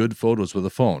some good photos with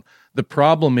a phone. The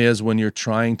problem is when you're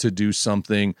trying to do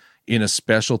something in a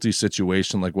specialty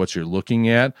situation like what you're looking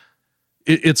at,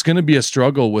 it's going to be a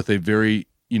struggle with a very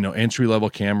entry-level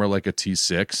camera like a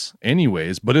T6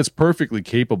 anyways, but it's perfectly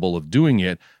capable of doing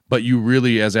it. But you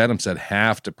really, as Adam said,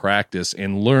 have to practice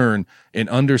and learn and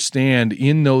understand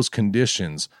in those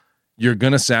conditions, you're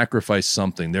going to sacrifice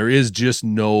something. There is just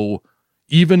no,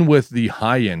 even with the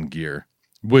high-end gear,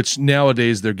 which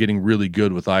nowadays they're getting really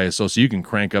good with ISO, so you can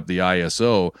crank up the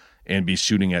ISO and be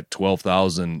shooting at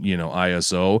 12,000,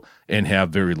 ISO and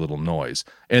have very little noise.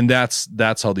 And that's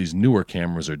how these newer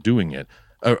cameras are doing it.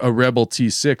 A Rebel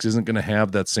T6 isn't going to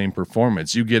have that same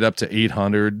performance. You get up to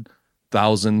 800,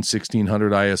 1,000,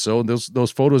 1,600 ISO.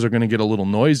 Those photos are going to get a little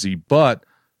noisy, but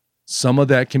some of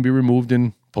that can be removed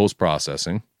in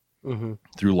post-processing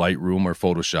through Lightroom or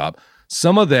Photoshop.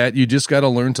 Some of that you just got to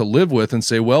learn to live with and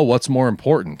say, well, what's more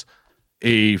important?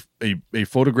 A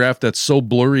photograph that's so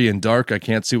blurry and dark I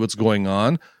can't see what's going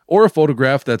on, or a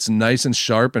photograph that's nice and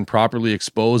sharp and properly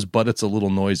exposed, but it's a little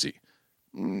noisy.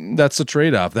 That's the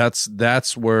trade-off.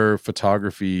 That's where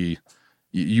photography,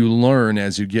 you learn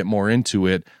as you get more into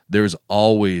it. There's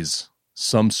always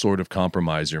some sort of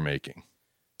compromise you're making.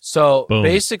 So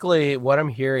basically what I'm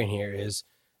hearing here is,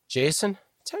 Jason,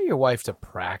 tell your wife to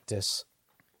practice.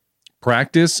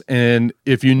 And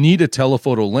if you need a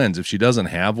telephoto lens, if she doesn't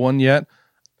have one yet,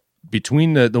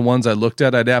 between the ones I looked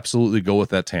at, I'd absolutely go with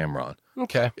that Tamron.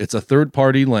 Okay. It's a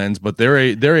third-party lens, but they're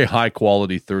a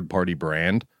high-quality third-party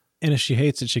brand. And if she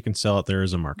hates it, she can sell it. There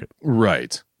is a market.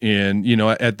 Right. And, you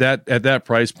know, at that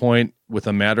price point, with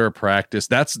a matter of practice,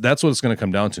 that's what it's going to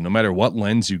come down to. No matter what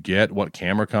lens you get, what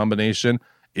camera combination,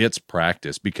 it's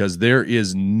practice, because there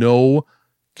is no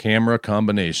camera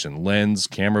combination, lens,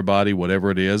 camera body,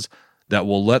 whatever it is, that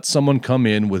will let someone come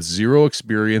in with zero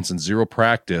experience and zero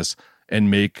practice and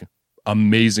make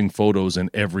amazing photos in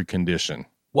every condition.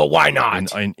 Well, why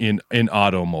not? In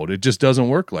auto mode. It just doesn't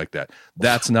work like that.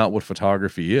 That's not what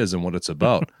photography is and what it's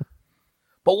about.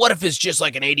 But what if it's just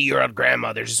like an 80-year-old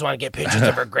grandmother just want to get pictures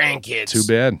of her grandkids? Too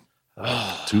bad.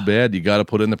 Too bad. You got to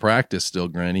put in the practice still,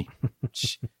 Granny.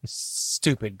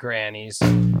 Stupid grannies.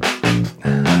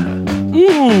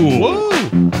 Ooh.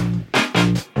 Woo.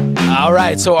 All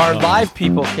right, so our live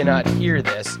people cannot hear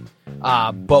this.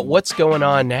 But what's going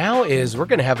on now is we're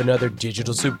going to have another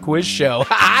Digital Soup quiz show.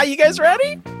 You guys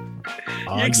ready?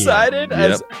 You excited? Yeah.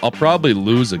 Yep. I'll probably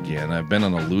lose again. I've been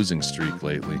on a losing streak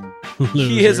lately.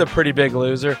 He is a pretty big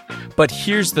loser. But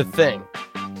here's the thing.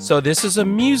 So this is a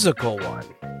musical one.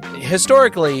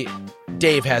 Historically,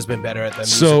 Dave has been better at the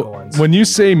musical ones. So when you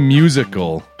say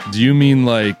musical, do you mean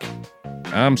like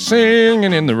I'm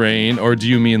singing in the rain, or do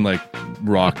you mean like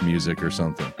rock music or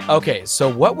something? Okay, so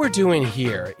what we're doing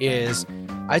here is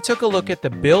I took a look at the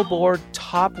Billboard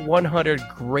Top 100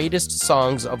 Greatest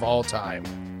Songs of All Time,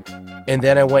 and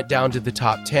then I went down to the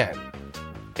top 10.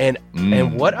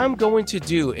 And what I'm going to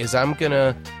do is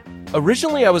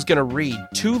originally I was going to read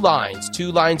two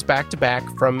lines back to back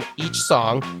from each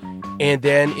song, and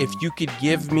then if you could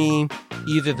give me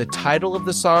either the title of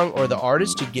the song or the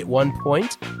artist, you'd get 1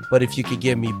 point, but if you could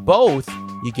give me both,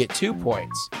 you get 2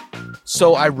 points.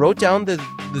 So I wrote down the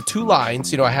two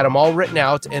lines, I had them all written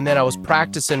out, and then I was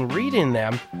practicing reading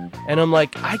them, and I'm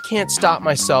like, I can't stop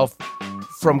myself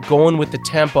from going with the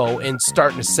tempo and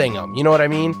starting to sing them. You know what I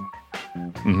mean?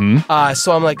 Mm-hmm.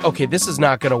 So I'm like, okay, this is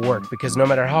not going to work, because no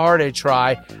matter how hard I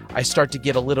try, I start to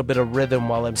get a little bit of rhythm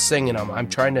while I'm singing them. I'm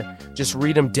trying to just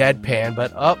read them deadpan,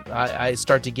 but I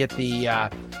start to get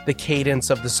the cadence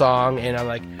of the song, and I'm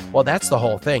like, well, that's the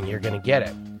whole thing. You're going to get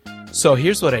it. So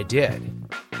here's what I did.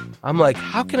 I'm like,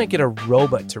 how can I get a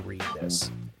robot to read this?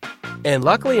 And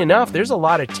luckily enough, there's a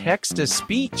lot of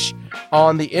text-to-speech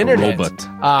on the internet. A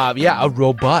robot. A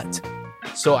robot.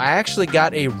 So I actually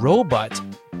got a robot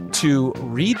to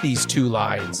read these two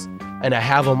lines, and I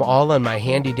have them all on my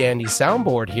handy-dandy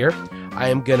soundboard here. I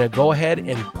am going to go ahead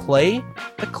and play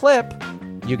the clip.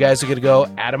 You guys are going to go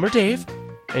Adam or Dave,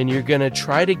 and you're going to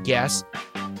try to guess,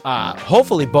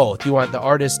 hopefully both. You want the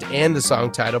artist and the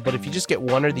song title, but if you just get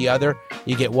one or the other,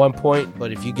 you get 1 point,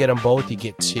 but if you get them both, you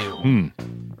get 2.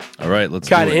 All right, let's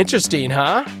Kind of interesting,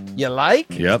 huh? You like?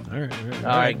 Yep. All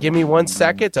right, give me 1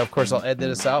 second. Of course, I'll edit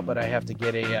this out, but I have to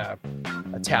get a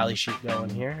tally sheet going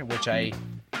here, which I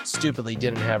stupidly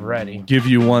didn't have ready. Give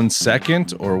you 1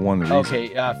 second or one reason? Okay,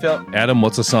 Phil. Adam,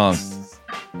 what's a song?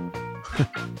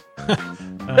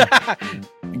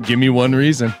 Give me one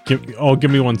reason. Give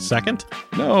me 1 second?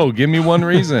 No, give me one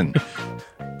reason.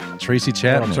 Tracy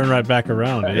Chapman. I'll turn right back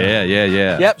around. Yeah.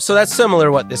 Yep, so that's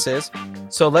similar what this is.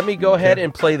 So let me go ahead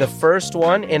and play the first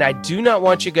one, and I do not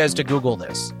want you guys to Google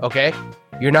this, okay?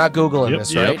 You're not Googling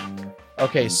this, right?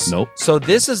 Okay, nope. So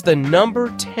this is the number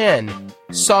 10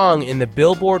 song in the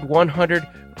Billboard 100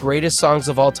 Greatest Songs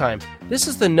of All Time. This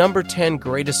is the number 10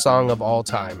 greatest song of all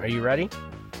time. Are you ready?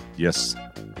 Yes.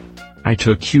 I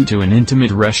took you to an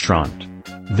intimate restaurant,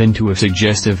 then to a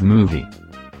suggestive movie.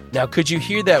 Now, could you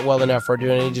hear that well enough, or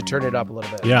do I need to turn it up a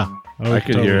little bit? Yeah. I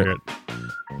could hear it.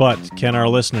 But can our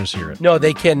listeners hear it? No,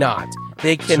 they cannot.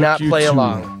 They cannot play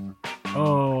along.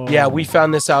 Oh. Yeah, we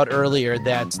found this out earlier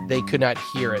that they could not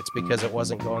hear it because it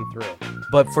wasn't going through.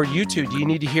 But for you two, do you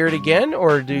need to hear it again,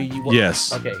 or do you...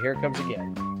 Yes. Okay, here it comes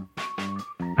again.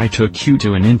 I took you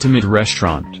to an intimate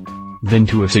restaurant, then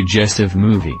to a suggestive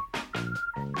movie.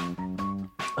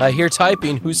 I hear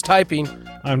typing. Who's typing?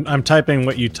 I'm typing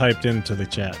what you typed into the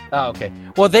chat. Oh, okay.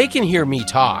 Well, they can hear me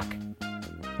talk.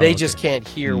 They just can't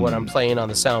hear what I'm playing on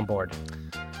the soundboard.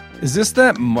 Is this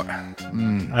that...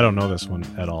 I don't know this one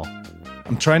at all.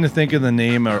 I'm trying to think of the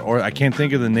name, or I can't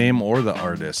think of the name or the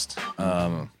artist.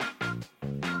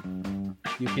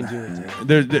 You can do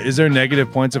it, too. Is there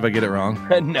negative points if I get it wrong?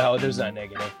 No, there's not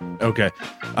negative. Okay.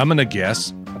 I'm going to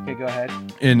guess. Okay, go ahead.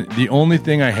 And the only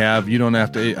thing I have, you don't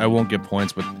have to... I won't get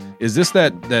points, but is this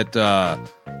that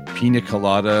pina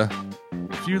colada...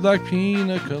 If you like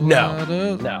pina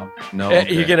colada... No.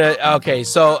 Okay. You're gonna... Okay,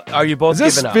 so are you both giving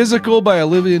up? Is this Physical by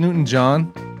Olivia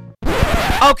Newton-John?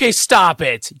 Okay, stop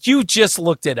it. You just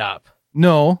looked it up.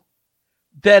 No.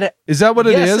 That Is that what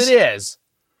it is? Yes, it is.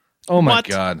 Oh my What?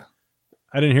 God.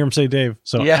 I didn't hear him say Dave.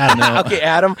 So Yeah. Adam, Okay,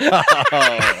 Adam.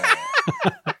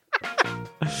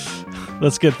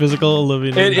 let's get physical,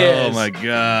 Olivia. It is. Oh my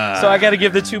God. So I got to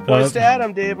give the 2 points to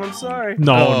Adam, Dave. I'm sorry.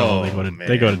 No, Oh,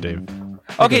 they go to Dave.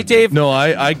 Okay, Dave. No,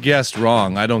 I guessed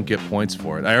wrong. I don't get points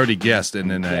for it. I already guessed, and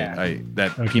then Yeah. I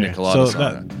that Okay, pina colada so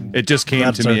song. It just came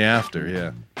that's to me our- after.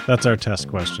 Yeah. That's our test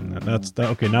question. That's that.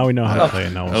 Okay, now we know how to play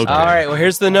it. Now we'll Okay. start. All right. Well,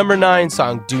 here's the number 9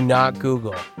 song. Do not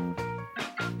Google.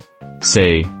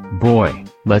 Say, boy,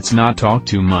 let's not talk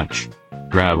too much.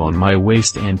 Grab on my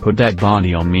waist and put that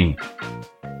body on me.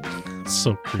 It's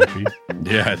so creepy.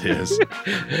 Yeah, it is.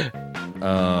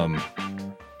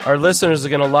 Our listeners are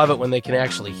going to love it when they can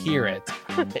actually hear it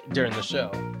during the show.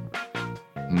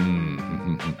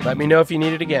 Let me know if you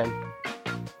need it again.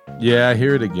 Yeah, I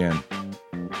hear it again.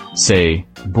 Say,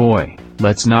 boy,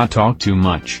 let's not talk too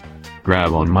much.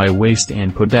 Grab on my waist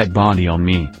and put that body on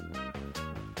me.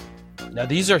 Now,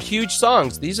 these are huge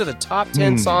songs. These are the top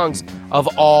 10 songs of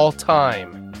all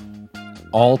time.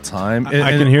 All time.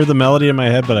 I can hear the melody in my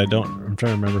head, but I don't. I'm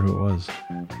trying to remember who it was.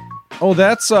 Oh,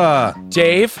 that's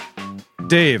Dave?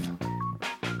 Dave.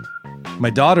 My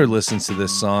daughter listens to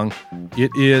this song.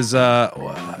 It is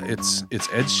it's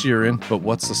Ed Sheeran, but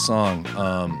what's the song?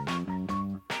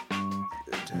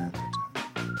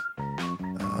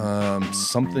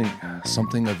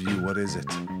 Something of you. What is it?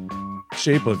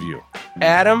 Shape of You.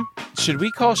 Adam, should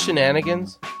we call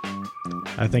shenanigans?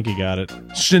 I think he got it.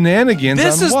 Shenanigans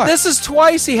This on is what? this is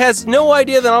twice. He has no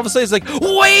idea. Then all of a sudden he's like,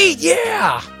 "Wait,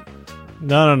 yeah."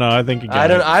 No. I think he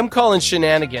got it. I'm calling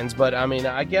shenanigans, but I mean,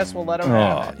 I guess we'll let him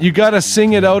have Oh, it. you got to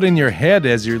sing it out in your head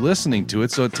as you're listening to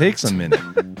it, so it takes a minute.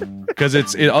 Because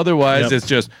otherwise Yep. it's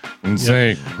just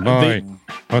say bye.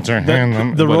 Put your hand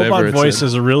on The whatever robot it voice said.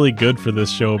 is really good for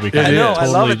this show because I know. it I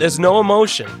love totally- it. There's no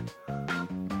emotion.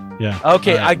 Yeah.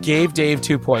 Okay, All right. I gave Dave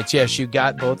 2 points. Yes, you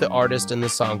got both the artist and the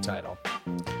song title.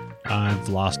 I've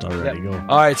lost already. Yep. Go.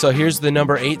 All right, so here's the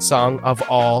number 8 song of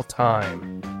all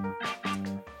time.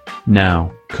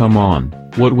 Now, come on,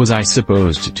 what was I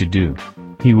supposed to do?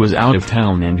 He was out of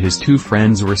town and his 2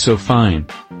 friends were so fine.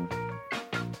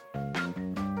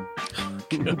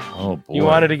 Oh boy. You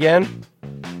want it again?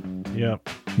 Yep.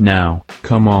 Now,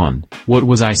 come on, what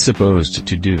was I supposed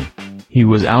to do? He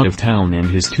was out of town and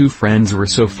his 2 friends were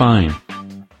so fine.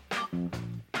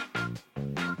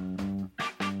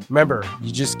 Remember,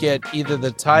 you just get either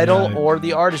the title Yeah. or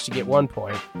the artist, you get 1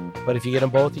 point. But if you get them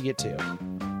both, you get 2.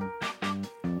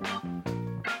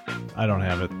 I don't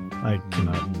have it. I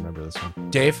cannot remember this one.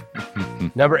 Dave,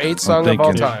 number 8 song of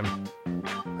all thinking. time.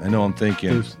 I know. I'm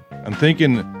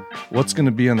thinking, what's going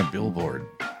to be on the Billboard?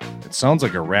 It sounds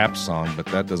like a rap song, but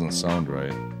that doesn't sound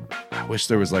right. I wish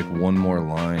there was like one more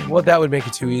line. Well, that would make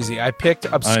it too easy. I picked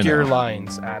obscure know.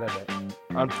 lines out of it.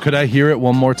 Could I hear it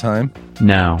one more time?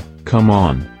 Now, come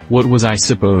on, what was I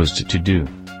supposed to do?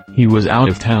 He was out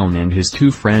of town and his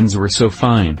 2 friends were so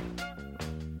fine.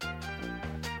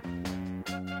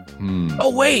 Oh,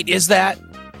 wait, is that?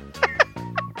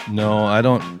 No, I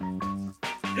don't.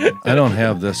 I don't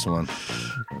have this one.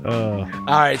 All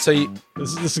right, so you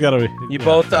This has got to be.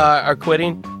 both are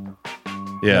quitting?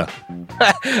 Yeah.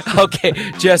 Okay,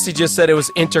 Jesse just said it was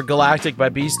Intergalactic by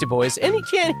Beastie Boys, and he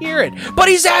can't hear it, but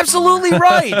he's absolutely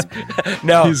right.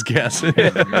 No, He's guessing.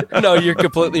 no, you're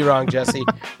completely wrong, Jesse.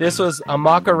 This was a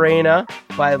Macarena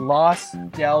by Los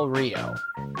Del Rio.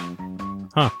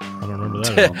 Huh. I don't remember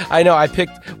that at all. I know, I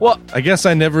picked, well, I guess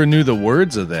I never knew the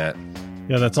words of that.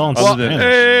 Yeah, that's all in Other than, Spanish.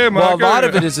 hey, well, a lot of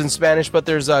Macarena." it is in Spanish, but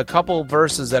there's a couple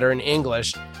verses that are in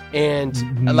English,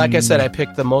 and like I said, I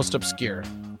picked the most obscure.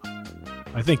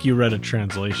 I think you read a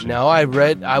translation. No, I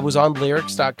was on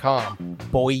lyrics.com,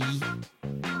 boy.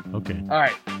 Okay. All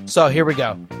right, so here we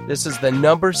go. This is the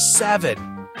number 7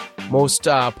 most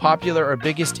popular or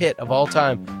biggest hit of all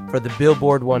time for the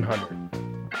Billboard 100.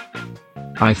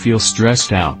 I feel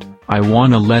stressed out, I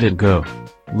wanna let it go.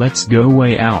 Let's go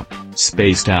way out,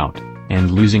 spaced out,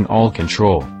 and losing all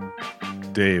control.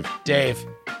 Dave. Dave.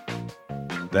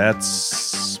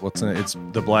 That's what's in it? It's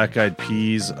the Black Eyed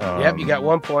Peas. Yep, you got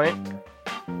 1 point.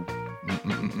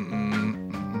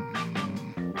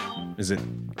 Is it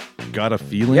Got a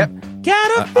Feeling? Yep.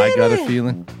 Got a feeling I got a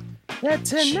feeling. that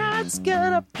tonight's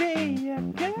gonna be a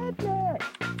good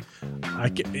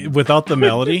night. Without the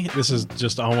melody, this is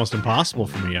just almost impossible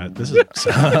for me. This is.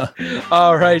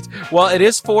 All right. Well, it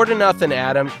is 4-0,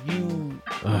 Adam. You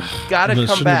gotta come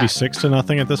Shouldn't it back. be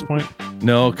 6-0 at this point?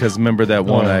 No, because remember that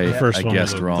one the first I one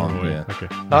guessed was wrong. thrown away. Yeah. Okay.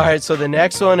 All right. So the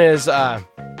next one is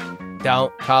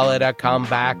 "Don't Call It a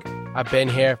Comeback." I've been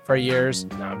here for years.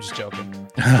 No, I'm just joking.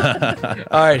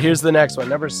 All right. Here's the next one.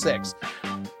 Number 6.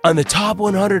 on the top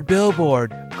 100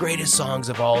 Billboard greatest songs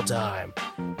of all time.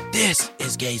 This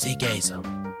is Gacy Kasem.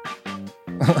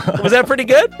 Was that pretty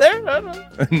good there? I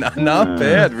don't know. Not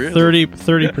bad, really.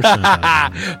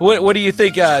 30%. What do you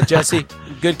think, Jesse?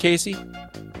 Good, Casey?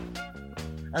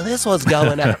 This one's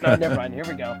going out. No, never mind. Here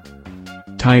we go.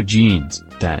 Tight jeans,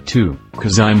 tattoo,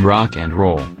 'cause I'm rock and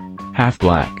roll. Half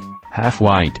black, half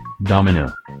white,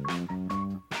 domino.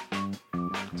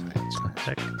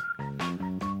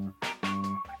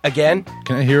 Again?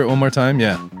 Can I hear it one more time?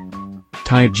 Yeah.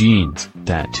 Tight jeans,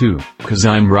 tattoo, 'cause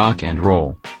I'm rock and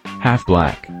roll. Half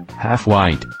black, half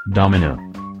white, domino.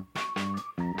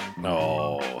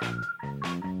 Oh.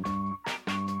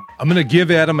 I'm going to give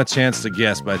Adam a chance to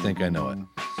guess, but I think I know it.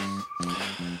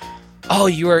 Oh,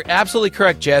 you are absolutely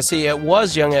correct, Jesse. It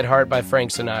was Young at Heart by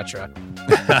Frank Sinatra.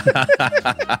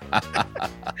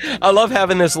 I love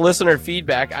having this listener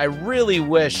feedback. I really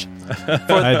wish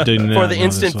for the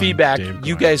instant feedback,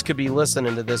 you guys could be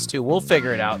listening to this too. We'll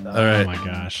figure it out, though. All right. Oh my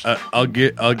gosh.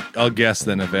 I'll guess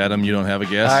then. If Adam, you don't have a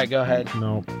guess. All right, go ahead.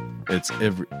 No. It's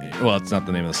it's not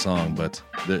the name of the song, but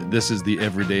this is the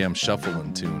Everyday I'm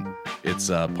Shuffling tune. It's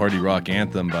a party rock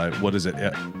anthem by, what is it,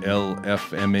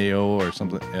 LFMAO or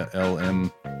something,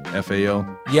 LMFAO?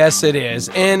 Yes, it is.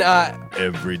 And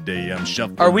Every day I'm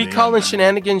shuffling. are we calling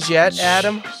shenanigans yet,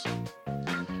 Adam?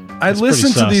 I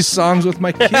listen to these songs with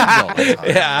my kids all the time.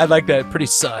 Yeah, I like that. Pretty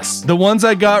sus. The ones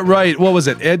I got right, what was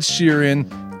it? Ed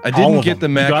Sheeran. I didn't get the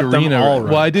Macarena right.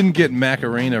 Well, I didn't get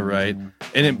Macarena right.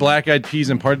 And then Black Eyed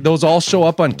Peas and Party, those all show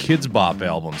up on Kids Bop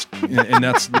albums. And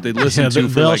that's what they listen to.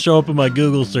 They'll show up in my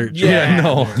Google search. Yeah,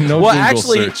 no Google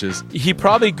searches. He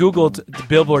probably Googled the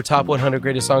Billboard Top 100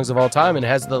 Greatest Songs of All Time and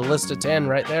has the list of 10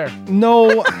 right there.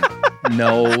 No.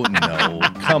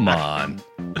 Come on.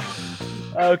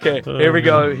 Okay, here we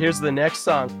go. Here's the next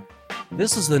song.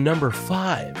 This is the number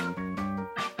 5.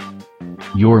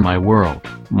 You're my world,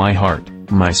 my heart,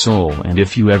 my soul, and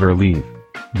if you ever leave,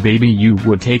 baby, you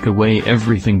would take away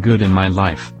everything good in my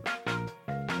life.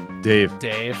 Dave.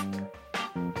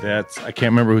 That's I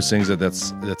can't remember who sings it.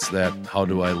 That's that How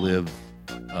Do I Live?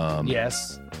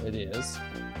 Yes, it is.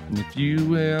 If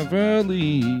you ever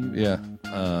leave. Yeah.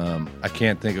 I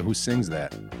can't think of who sings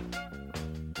that.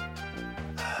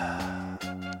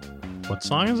 What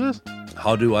song is this?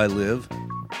 How Do I Live?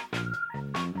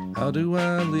 How do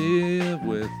I live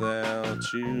without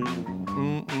you?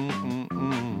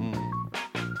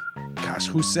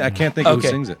 Gosh, I can't think of who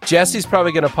sings it. Jesse's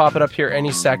probably going to pop it up here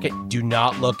any second. Do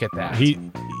not look at that.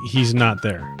 He's not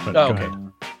there. But go ahead.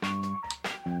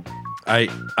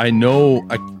 I know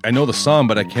the song,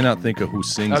 but I cannot think of who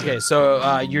sings it. Okay,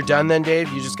 so you're done then,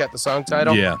 Dave? You just got the song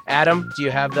title? Yeah. Adam, do you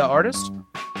have the artist?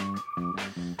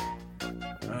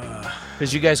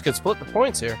 Because you guys could split the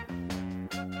points here.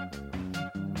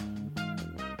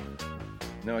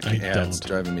 No, I can't. It's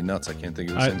driving me nuts. I can't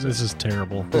think of who sings it. This is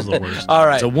terrible. This is the worst. All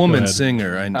right. It's a woman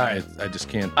singer. I just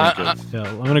can't think of. Yeah,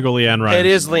 I'm going to go LeAnn Rimes. It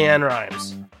is LeAnn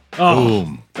Rimes. Oh.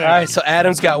 Boom. All right, so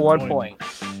Adam's got 1 point.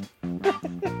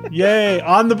 Yay,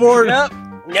 on the board. Yep.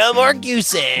 No more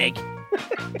goose egg.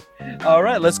 All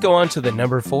right, let's go on to the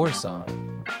number 4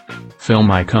 song. Fill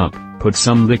my cup, put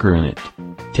some liquor in it.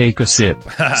 Take a sip,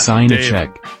 sign a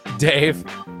check. Dave.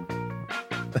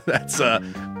 That's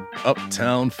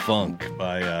Uptown Funk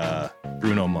by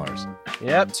Bruno Mars.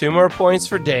 Yep, 2 more points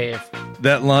for Dave.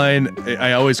 That line,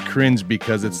 I always cringe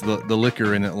because it's the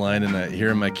liquor in it line, and I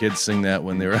hear my kids sing that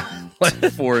when they were like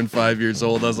 4 and 5 years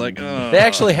old. I was like, oh. They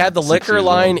actually had the liquor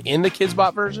line in the Kids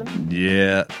Bop version?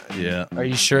 Yeah. Are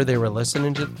you sure they were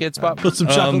listening to the Kids Bop? Put some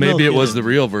chocolate milk maybe it in was the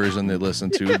real version they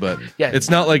listened to, but Yeah.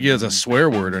 it's not like it has a swear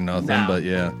word or nothing, but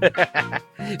yeah.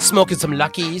 Smoking some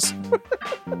Luckies.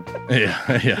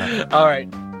 Yeah. All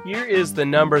right. Here is the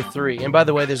number 3. And by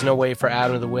the way, there's no way for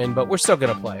Adam to win, but we're still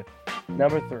going to play.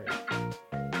 Number 3.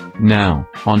 Now,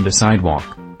 on the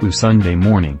sidewalk, with Sunday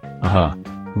morning,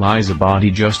 lies a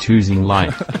body just oozing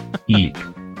life. Eek.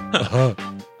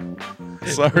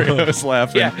 Sorry, I was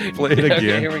laughing. Yeah. Play it again.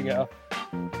 Okay, here we go.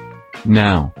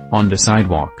 Now, on the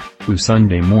sidewalk, with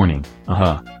Sunday morning,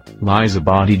 lies a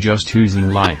body just oozing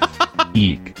life.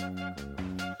 Eek.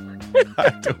 I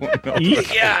don't know.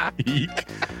 Yeah. Eek.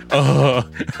 I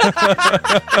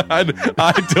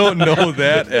don't know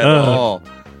that at all.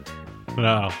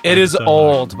 No. It is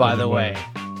old, by the way.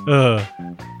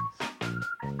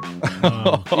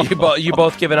 You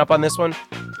both giving up on this one?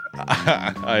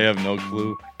 I have no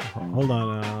clue. Hold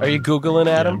on. Are you Googling,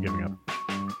 yeah, Adam? I'm giving up.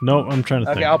 No, I'm trying to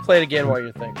think. Okay, I'll play it again while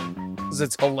you're thinking. Because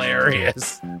it's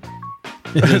hilarious.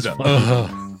 It is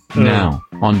funny. Now,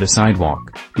 on the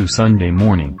sidewalk, with Sunday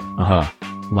morning,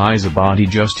 lies a body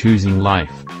just oozing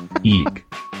life. Eek.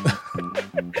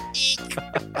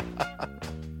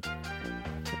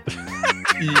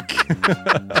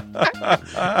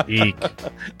 Eek.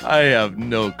 I have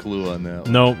no clue on that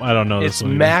one. Nope, I don't know It's this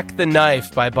one. Mac the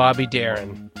Knife by Bobby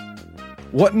Darin.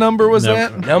 What number was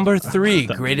Never- that? Number 3,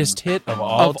 greatest hit of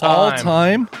all Of time. all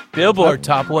time? Billboard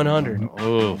Top 100.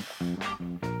 Oh,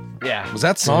 Yeah. was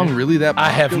that song really that popular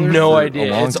I have no for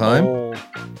idea. a long It's time? old.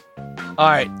 All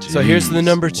right, so here's the Jeez.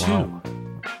 number 2. Wow.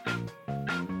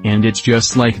 And it's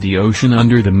just like the ocean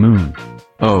under the moon.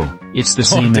 Oh, it's the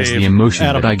same as Dave. the emotion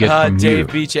Adam. that I get from Dave you.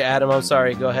 beat you, Adam. I'm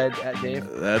sorry. Go ahead, Dave.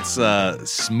 That's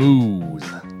Smooth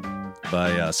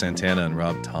by Santana and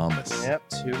Rob Thomas. Yep,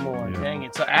 2 more. Yeah. Dang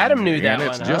it. So Adam knew that And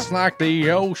one, it's just like the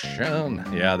ocean.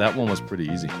 Yeah, that one was pretty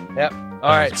easy. Yep.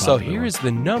 All right, so popular here one. is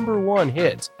the number 1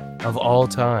 hit of all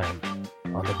time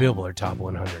on the Billboard Top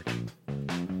 100.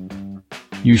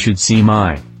 You should see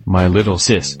my little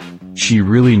sis. She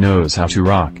really knows how to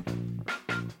rock.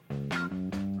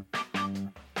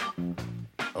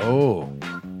 Oh.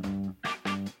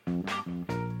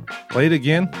 Play it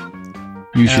again.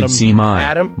 You Adam. should see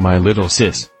Adam? my little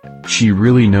sis. She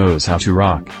really knows how to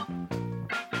rock.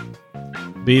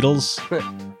 Beatles.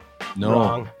 No.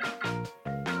 Wrong.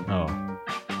 Oh,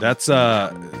 That's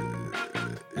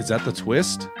is that the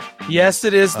twist? Yes,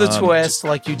 it is the Um, twist,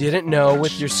 like you didn't know,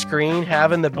 with your screen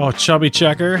having the. oh, Chubby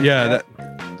Checker. Yeah, that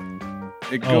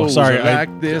it Oh, goes sorry,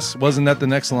 like this. Wasn't that the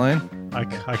next line? I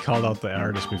called out the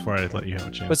artist before I let you have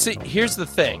a chance. But see, here's the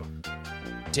thing,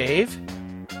 Dave.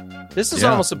 This is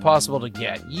Yeah. almost impossible to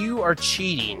get. You are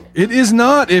cheating. It is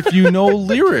not if you know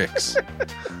lyrics.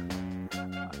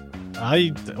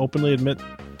 I openly admit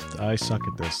I suck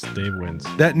at this. Dave wins.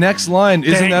 That next line,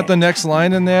 isn't Dang that it. the next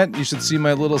line in that? You should see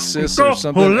my little sis or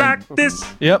something. this.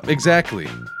 Yep, exactly.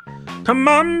 Come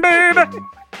on, baby.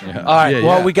 Yeah. All right, Yeah,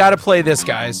 well, yeah. we got to play this,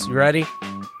 guys. You ready?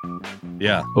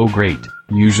 Yeah. Oh great,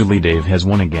 usually Dave has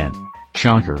won again.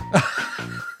 Shocker.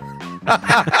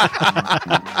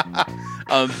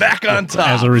 I'm back on top.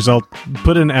 As a result,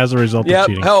 put in as a result Yep. of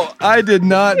cheating. Oh, I did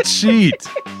not cheat.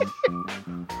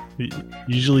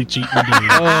 Usually cheat you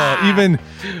do. Even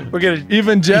we're gonna.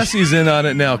 even Jesse's in on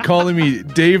it now, calling me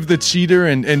Dave the cheater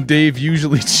and Dave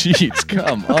usually cheats.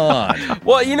 Come on.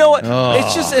 Well, you know what? Oh.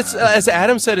 It's as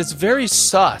Adam said, it's very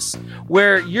sus.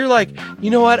 Where you're like, you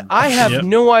know what? I have Yep.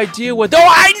 no idea what. Oh,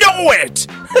 I know it.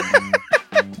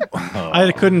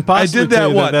 I couldn't possibly I did that tell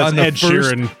you what that's on the Ed first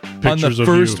Sheeran on the pictures of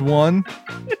first you. one.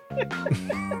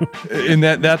 And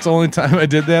that's the only time I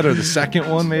did that, or the second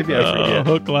one maybe. I forget.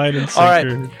 Hook, line, and sinker. All right.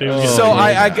 Dave Oh, gets So it.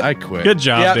 I quit. Good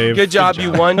job, yeah, Dave. good job.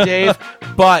 You won, Dave.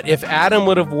 But if Adam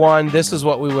would have won, this is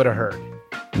what we would have heard.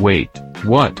 Wait,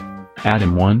 what?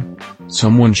 Adam won?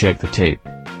 Someone check the tape.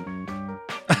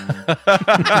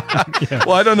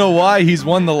 Well, I don't know why he's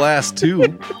won the last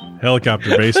two.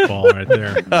 Helicopter baseball right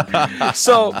there.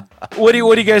 So, what do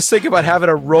you guys think about having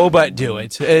a robot do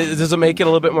it? Does it make it a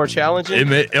little bit more challenging?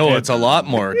 It's a lot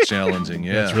more challenging.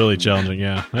 Yeah, It's really challenging,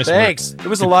 yeah. Nice work. Thanks. It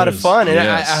was a Good lot of quiz. fun, and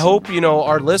Yes. I hope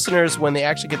our listeners, when they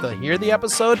actually get to hear the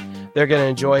episode, they're going to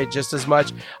enjoy it just as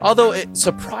much. Although,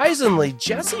 surprisingly,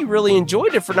 Jesse really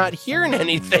enjoyed it for not hearing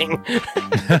anything.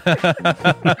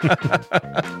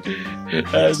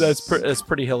 That's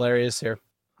pretty hilarious here.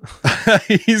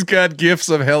 He's got gifs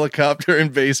of helicopter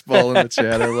and baseball in the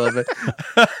chat. I love it.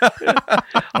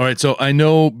 All right, so I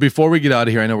know before we get out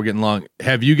of here, I know we're getting long.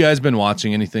 Have you guys been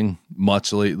watching anything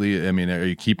much lately? I mean, are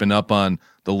you keeping up on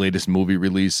the latest movie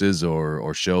releases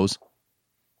or shows?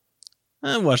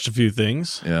 I watched a few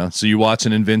things. Yeah. So you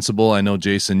watching Invincible? I know,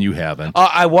 Jason, you haven't.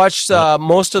 I watched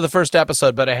most of the first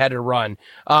episode, but I had to run.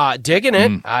 Digging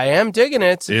it. I am digging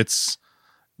it. It's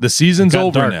the season's Got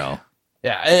over dark. now.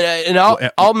 Yeah, and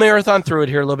I'll marathon through it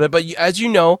here a little bit. But as you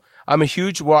know, I'm a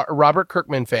huge Robert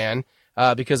Kirkman fan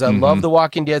because I love The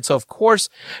Walking Dead. So of course,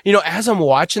 as I'm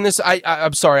watching this,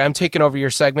 I'm sorry, I'm taking over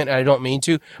your segment, and I don't mean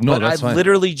to. No, but that's I fine.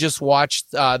 literally just watched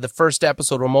the first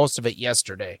episode or most of it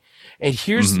yesterday. And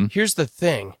here's the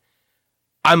thing,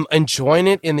 I'm enjoying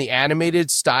it in the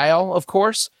animated style, of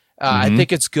course. I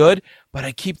think it's good, but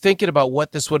I keep thinking about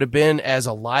what this would have been as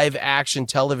a live action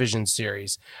television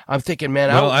series. I'm thinking, man,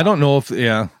 Well, I don't know if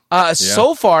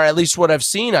so far, at least what I've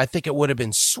seen, I think it would have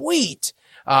been sweet.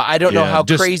 I don't know Yeah, how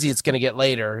just- crazy it's going to get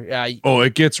later.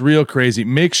 it gets real crazy.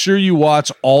 Make sure you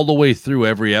watch all the way through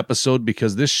every episode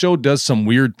because this show does some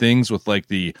weird things with like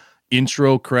the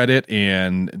intro credit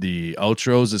and the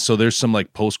outros. So there's some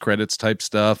like post credits type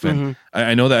stuff. And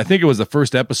I know that I think it was the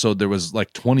first episode. There was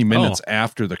like 20 minutes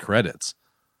after the credits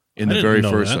in I the didn't very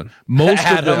know first that. one. Most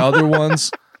of the other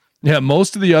ones,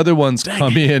 most of the other ones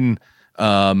come in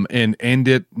and end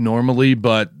it normally.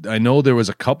 But I know there was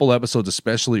a couple episodes,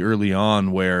 especially early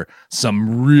on, where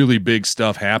some really big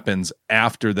stuff happens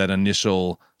after that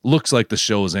initial looks like the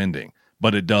show's ending.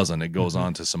 but it doesn't. It goes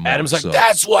on to some more. Adam's like,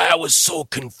 that's why I was so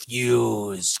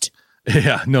confused.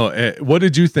 Yeah, no. What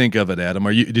did you think of it, Adam?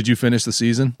 Did you finish the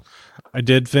season? I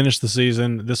did finish the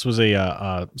season. This was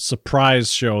a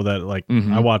surprise show that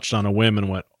I watched on a whim and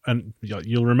went. And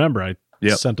you'll remember I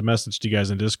sent a message to you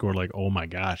guys in Discord like, "Oh my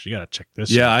gosh, you got to check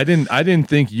this." Yeah, out. I didn't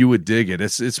think you would dig it.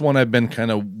 It's one I've been kind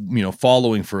of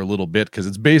following for a little bit because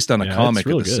it's based on a comic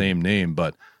of the same name,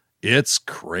 but it's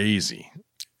crazy.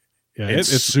 Yeah,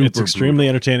 it's extremely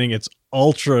entertaining. It's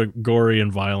ultra gory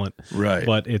and violent, right?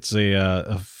 But it's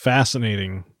a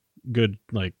fascinating, good.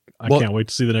 I can't wait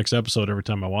to see the next episode every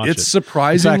time I watch it. It's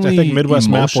surprisingly. In fact, I think Midwest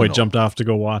emotional. Mapboy jumped off to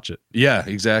go watch it. Yeah,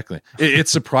 exactly.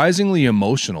 It's surprisingly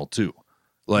emotional too,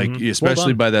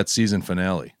 especially by that season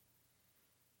finale.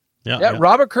 Yeah.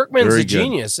 Robert Kirkman's a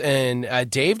genius,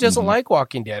 and Dave doesn't like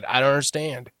Walking Dead. I don't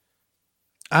understand.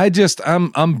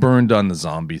 I'm burned on the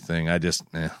zombie thing.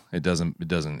 It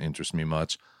doesn't interest me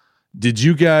much.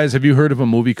 Have you heard of a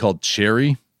movie called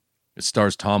Cherry? It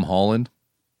stars Tom Holland.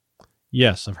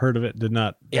 Yes, I've heard of it. Did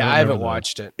not. Yeah, I haven't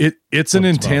watched it. It's an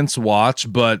intense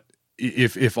watch, but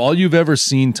if all you've ever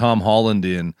seen Tom Holland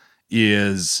in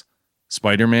is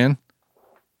Spider-Man,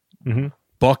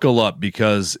 buckle up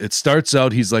because it starts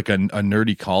out he's like a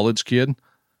nerdy college kid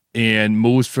and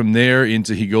moves from there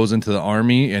into he goes into the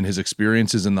army and his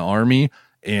experiences in the army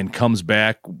and comes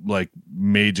back like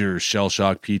major shell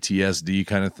shock PTSD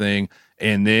kind of thing,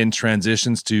 and then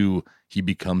transitions to he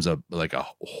becomes a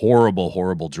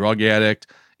horrible drug addict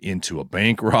into a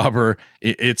bank robber.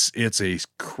 It's a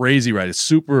crazy ride. It's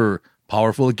super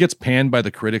powerful. It gets panned by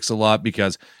the critics a lot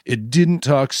because it didn't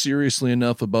talk seriously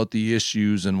enough about the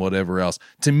issues and whatever else.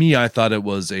 To me, I thought it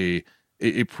was a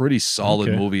pretty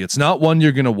solid movie. It's not one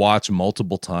you're going to watch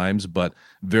multiple times, but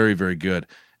very, very good.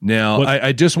 Now,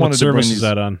 I just wanted to bring these. What service is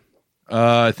that on?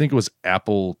 I think it was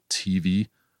Apple TV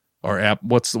or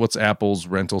what's Apple's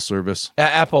rental service?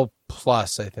 Apple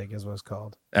Plus, I think is what it's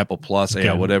called. Apple Plus,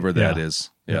 whatever that is.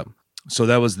 Yeah. So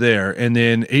that was there. And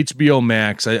then HBO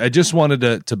Max, I just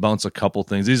wanted to bounce a couple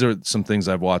things. These are some things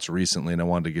I've watched recently, and I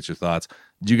wanted to get your thoughts.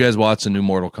 Did you guys watch the new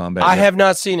Mortal Kombat? I have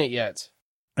not seen it yet.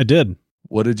 I did.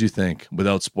 What did you think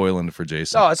without spoiling it for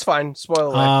Jason? Oh, it's fine.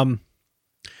 Spoiler away.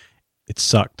 It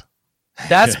sucked.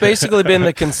 That's basically been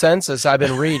the consensus I've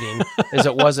been reading, is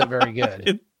it wasn't very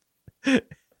good.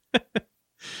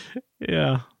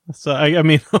 Yeah. So I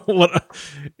mean, what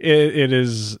it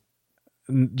is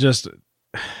just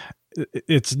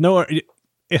it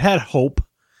had hope.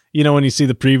 When you see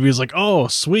the previews, like, oh,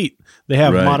 sweet, they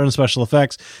have modern special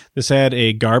effects. This had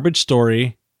a garbage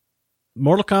story.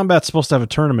 Mortal Kombat's supposed to have a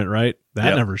tournament, right?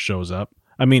 That never shows up.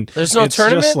 I mean, there's no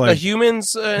tournament. The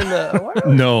humans and the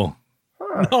no.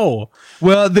 No.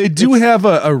 Well, they do have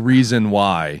a reason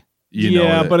why.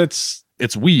 But it's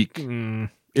weak.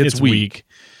 It's weak.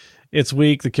 It's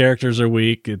weak. The characters are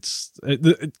weak.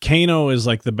 Kano is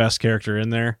like the best character in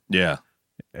there. Yeah.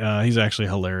 He's actually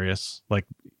hilarious. Like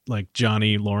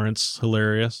Johnny Lawrence,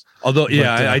 hilarious. Although,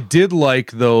 I did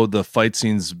like though the fight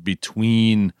scenes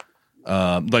between,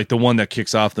 like the one that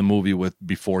kicks off the movie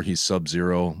before he's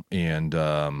Sub-Zero and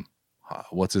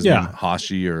what's his name,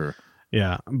 Hashi or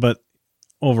but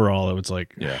overall it was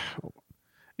like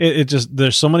it just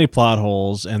there's so many plot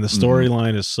holes and the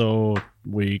storyline is so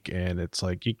weak and it's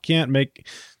like you can't make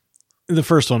the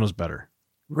first one was better.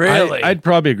 Really? I'd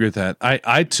probably agree with that.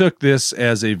 I took this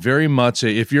as a very much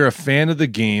if you're a fan of the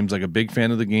games, like a big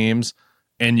fan of the games,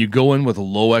 and you go in with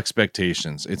low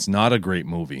expectations, it's not a great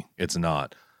movie. It's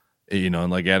not.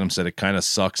 And like Adam said, it kind of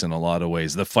sucks in a lot of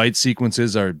ways. The fight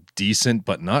sequences are decent,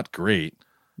 but not great.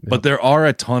 Yep. But there are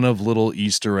a ton of little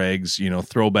Easter eggs,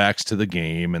 throwbacks to the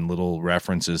game and little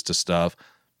references to stuff.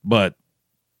 But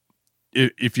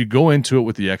if you go into it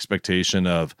with the expectation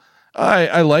of,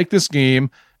 I like this game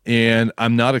and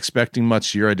I'm not expecting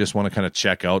much here, I just want to kind of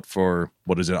check out for,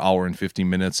 an hour and 50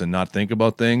 minutes and not think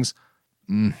about things.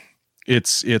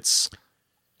 It's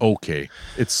okay.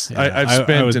 I've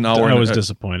spent an hour. I was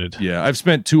disappointed. Yeah, I've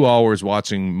spent 2 hours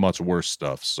watching much worse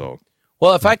stuff. So,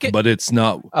 well, if I could, but it's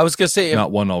not. I was gonna say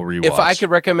not one I'll rewatch. If I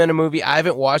could recommend a movie, I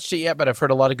haven't watched it yet, but I've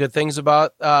heard a lot of good things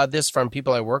about this from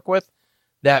people I work with.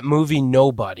 That movie,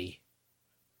 Nobody.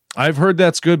 I've heard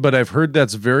that's good, but I've heard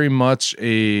that's very much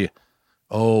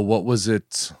what was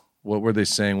it? What were they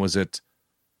saying? Was it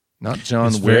not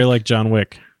John Wick? Very like John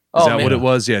Wick. Is that what it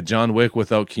was? Yeah, John Wick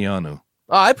without Keanu.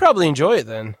 Oh, I'd probably enjoy it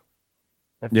then.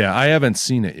 Yeah, I haven't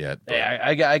seen it yet. Yeah,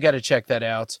 I got to check that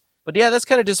out. But yeah, that's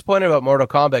kind of disappointing about Mortal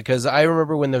Kombat because I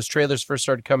remember when those trailers first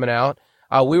started coming out,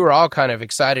 we were all kind of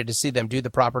excited to see them do the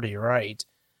property right.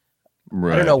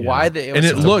 Right. I don't know why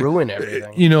it looked ruin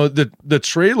everything. The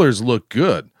trailers look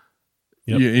good.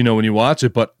 Yep. you know, when you watch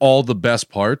it, but all the best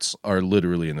parts are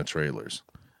literally in the trailers.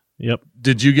 Yep.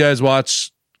 Did you guys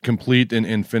watch complete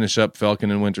and finish up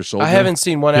Falcon and Winter Soldier? I haven't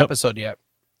seen one episode yet.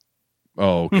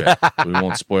 Oh, okay. We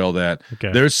won't spoil that.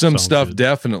 Okay. There's some Sounds stuff good.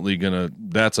 definitely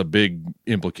that's a big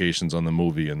implications on the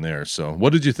movie in there. So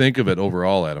what did you think of it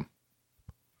overall, Adam?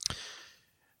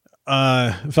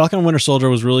 Falcon and Winter Soldier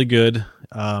was really good.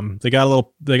 They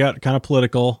got kind of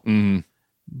political, Mm,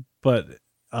 but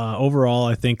overall,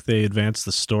 I think they advanced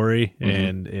the story,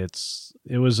 and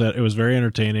it was very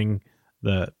entertaining.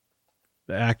 The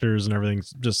actors and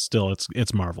everything's just still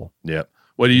it's Marvel. yeah.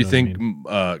 What do you know think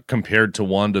what compared to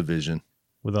WandaVision?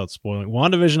 Without spoiling,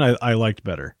 WandaVision I liked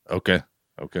better. Okay.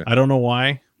 I don't know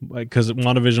why, because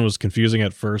WandaVision was confusing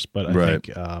at first, but I Right.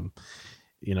 think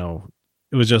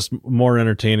it was just more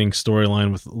entertaining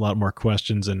storyline with a lot more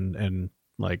questions and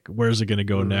like where's it going to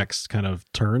go next kind of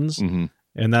turns, Mm-hmm.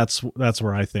 and that's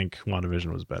where I think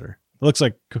WandaVision was better. It looks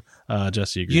like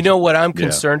Jesse agrees. You know what I'm Yeah.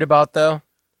 concerned about, though?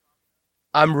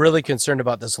 I'm really concerned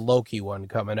about this Loki one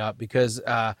coming up because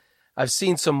I've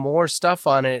seen some more stuff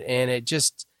on it, and it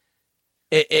just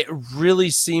it really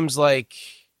seems like,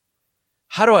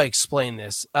 how do I explain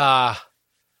this? Like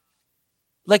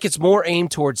it's more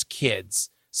aimed towards kids.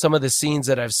 Some of the scenes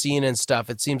that I've seen and stuff,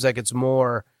 it seems like it's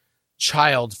more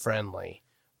child friendly.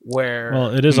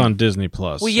 Well, it is on Disney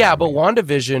Plus. Well, yeah, I but mean,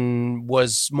 WandaVision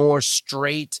was more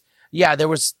straight. Yeah, there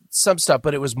was some stuff,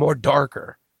 but it was more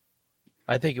darker.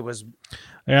 I think it was.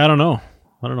 I don't know.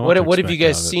 What What have you expect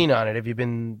guys out of it. seen on it? Have you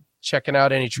been checking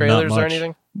out any trailers or much.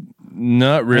 anything?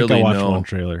 Not I think really. I watched No. one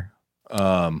trailer.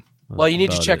 Well, you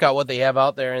need to check out what they have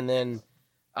out there, and then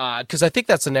because I think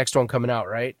that's the next one coming out,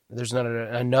 right? There's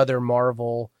another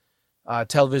Marvel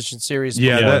television series.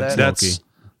 Yeah, before that- that's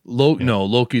No,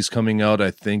 Loki's coming out.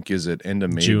 I think is at end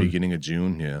of May, June. beginning of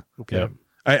June. Yeah. Okay. Yeah.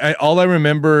 I all I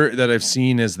remember that I've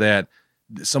seen is that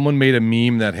someone made a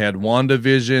meme that had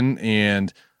WandaVision,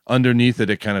 and underneath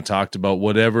it kind of talked about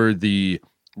whatever the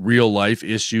real life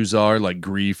issues are, like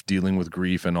grief, dealing with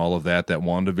grief, and all of that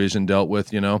WandaVision dealt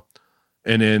with, you know.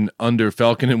 And then under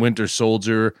Falcon and Winter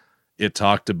Soldier, it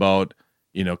talked about,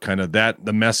 you know, kind of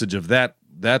the message of that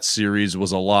series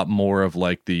was a lot more of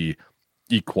like the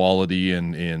equality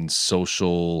and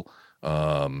social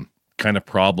kind of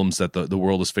problems that the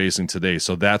world is facing today.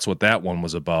 So that's what that one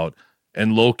was about.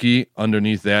 And Loki,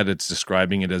 underneath that, it's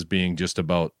describing it as being just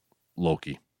about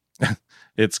Loki.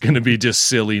 It's going to be just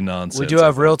silly nonsense. We do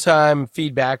have real-time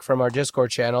feedback from our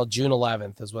Discord channel. June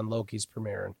 11th is when Loki's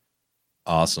premiering.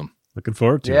 Awesome. Looking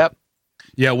forward to it. Yep.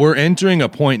 Yeah, we're entering a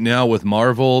point now with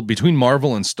Marvel, between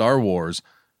Marvel and Star Wars,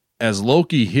 as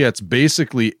Loki hits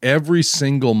basically every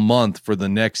single month for the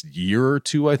next year or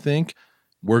two, I think.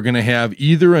 We're going to have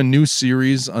either a new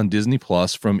series on Disney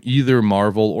Plus from either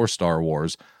Marvel or Star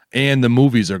Wars, and the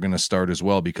movies are going to start as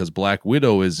well because Black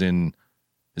Widow is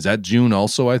that June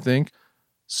also, I think?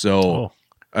 So Oh.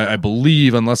 I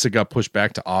believe, unless it got pushed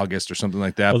back to August or something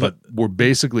like that, Well, but we're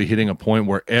basically hitting a point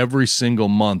where every single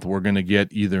month we're going to get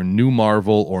either new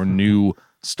Marvel or new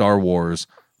Star Wars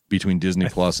between Disney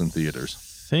Plus and theaters.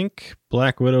 I think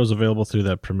Black Widow is available through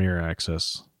that Premiere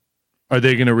Access. Are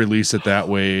they going to release it that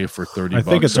way for $30? I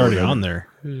think it's or already whatever? on there.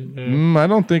 I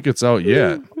don't think it's out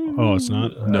yet. Oh, it's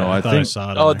not. No, I thought think-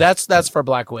 saw it. Oh, on there. that's for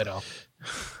Black Widow.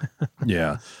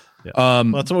 Yeah. Yeah.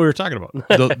 Um, Well, that's what we were talking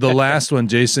about. the last one,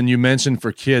 Jason, you mentioned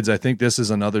for kids. I think this is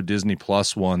another Disney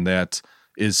Plus one that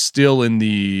is still in the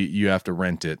you have to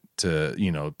rent it to,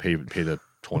 you know, pay the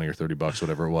 $20 or $30,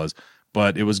 whatever it was.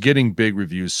 But it was getting big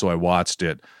reviews, so I watched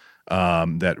it.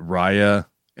 That Raya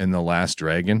and the Last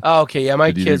Dragon. Oh, okay, yeah, my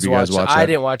Did either of kids you guys watched it. watch I that?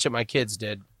 didn't watch it. My kids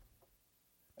did.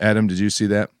 Adam, did you see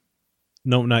that?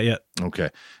 No, not yet. Okay.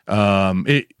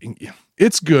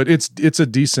 It's good. It's a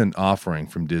decent offering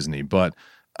from Disney, but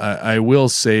I will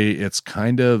say it's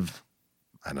kind of,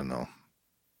 I don't know.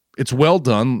 It's well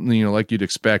done, you know, like you'd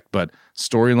expect, but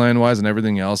storyline wise and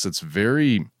everything else, it's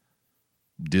very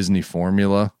Disney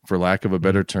formula, for lack of a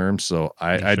better term. So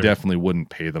I Sure. definitely wouldn't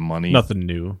pay the money. Nothing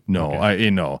new. No, Okay. I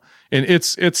know. And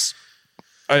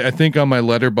I think on my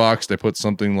Letterboxd I put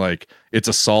something like it's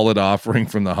a solid offering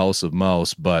from the House of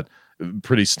Mouse, but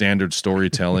pretty standard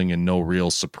storytelling and no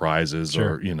real surprises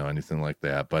Sure. or, you know, anything like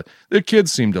that. But the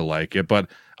kids seem to like it. But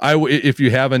if you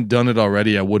haven't done it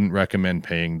already, I wouldn't recommend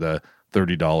paying the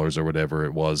 $30 or whatever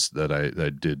it was that I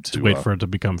did to Wait for it to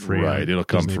become free. right, on it'll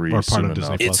come Disney, free or part soon of Disney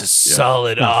enough. Plus. It's a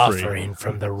solid Not free. offering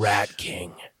from the Rat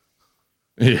King.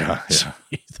 Yeah.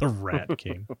 the Rat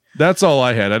King. That's all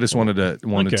I had. I just wanted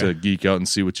Okay. to geek out and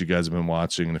see what you guys have been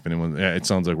watching, and if anyone, it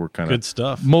sounds like we're kind Good of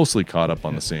stuff. mostly caught up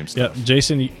on the same Yeah, stuff.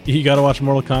 Jason, you got to watch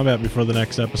Mortal Kombat before the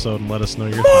next episode and let us know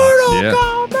your thoughts. Yeah.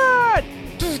 Kombat!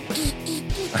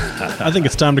 I think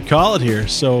it's time to call it here.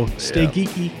 So stay Yeah.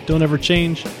 geeky. Don't ever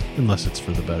change unless it's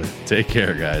for the better. Take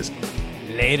care, guys.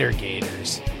 Later,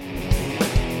 Gators.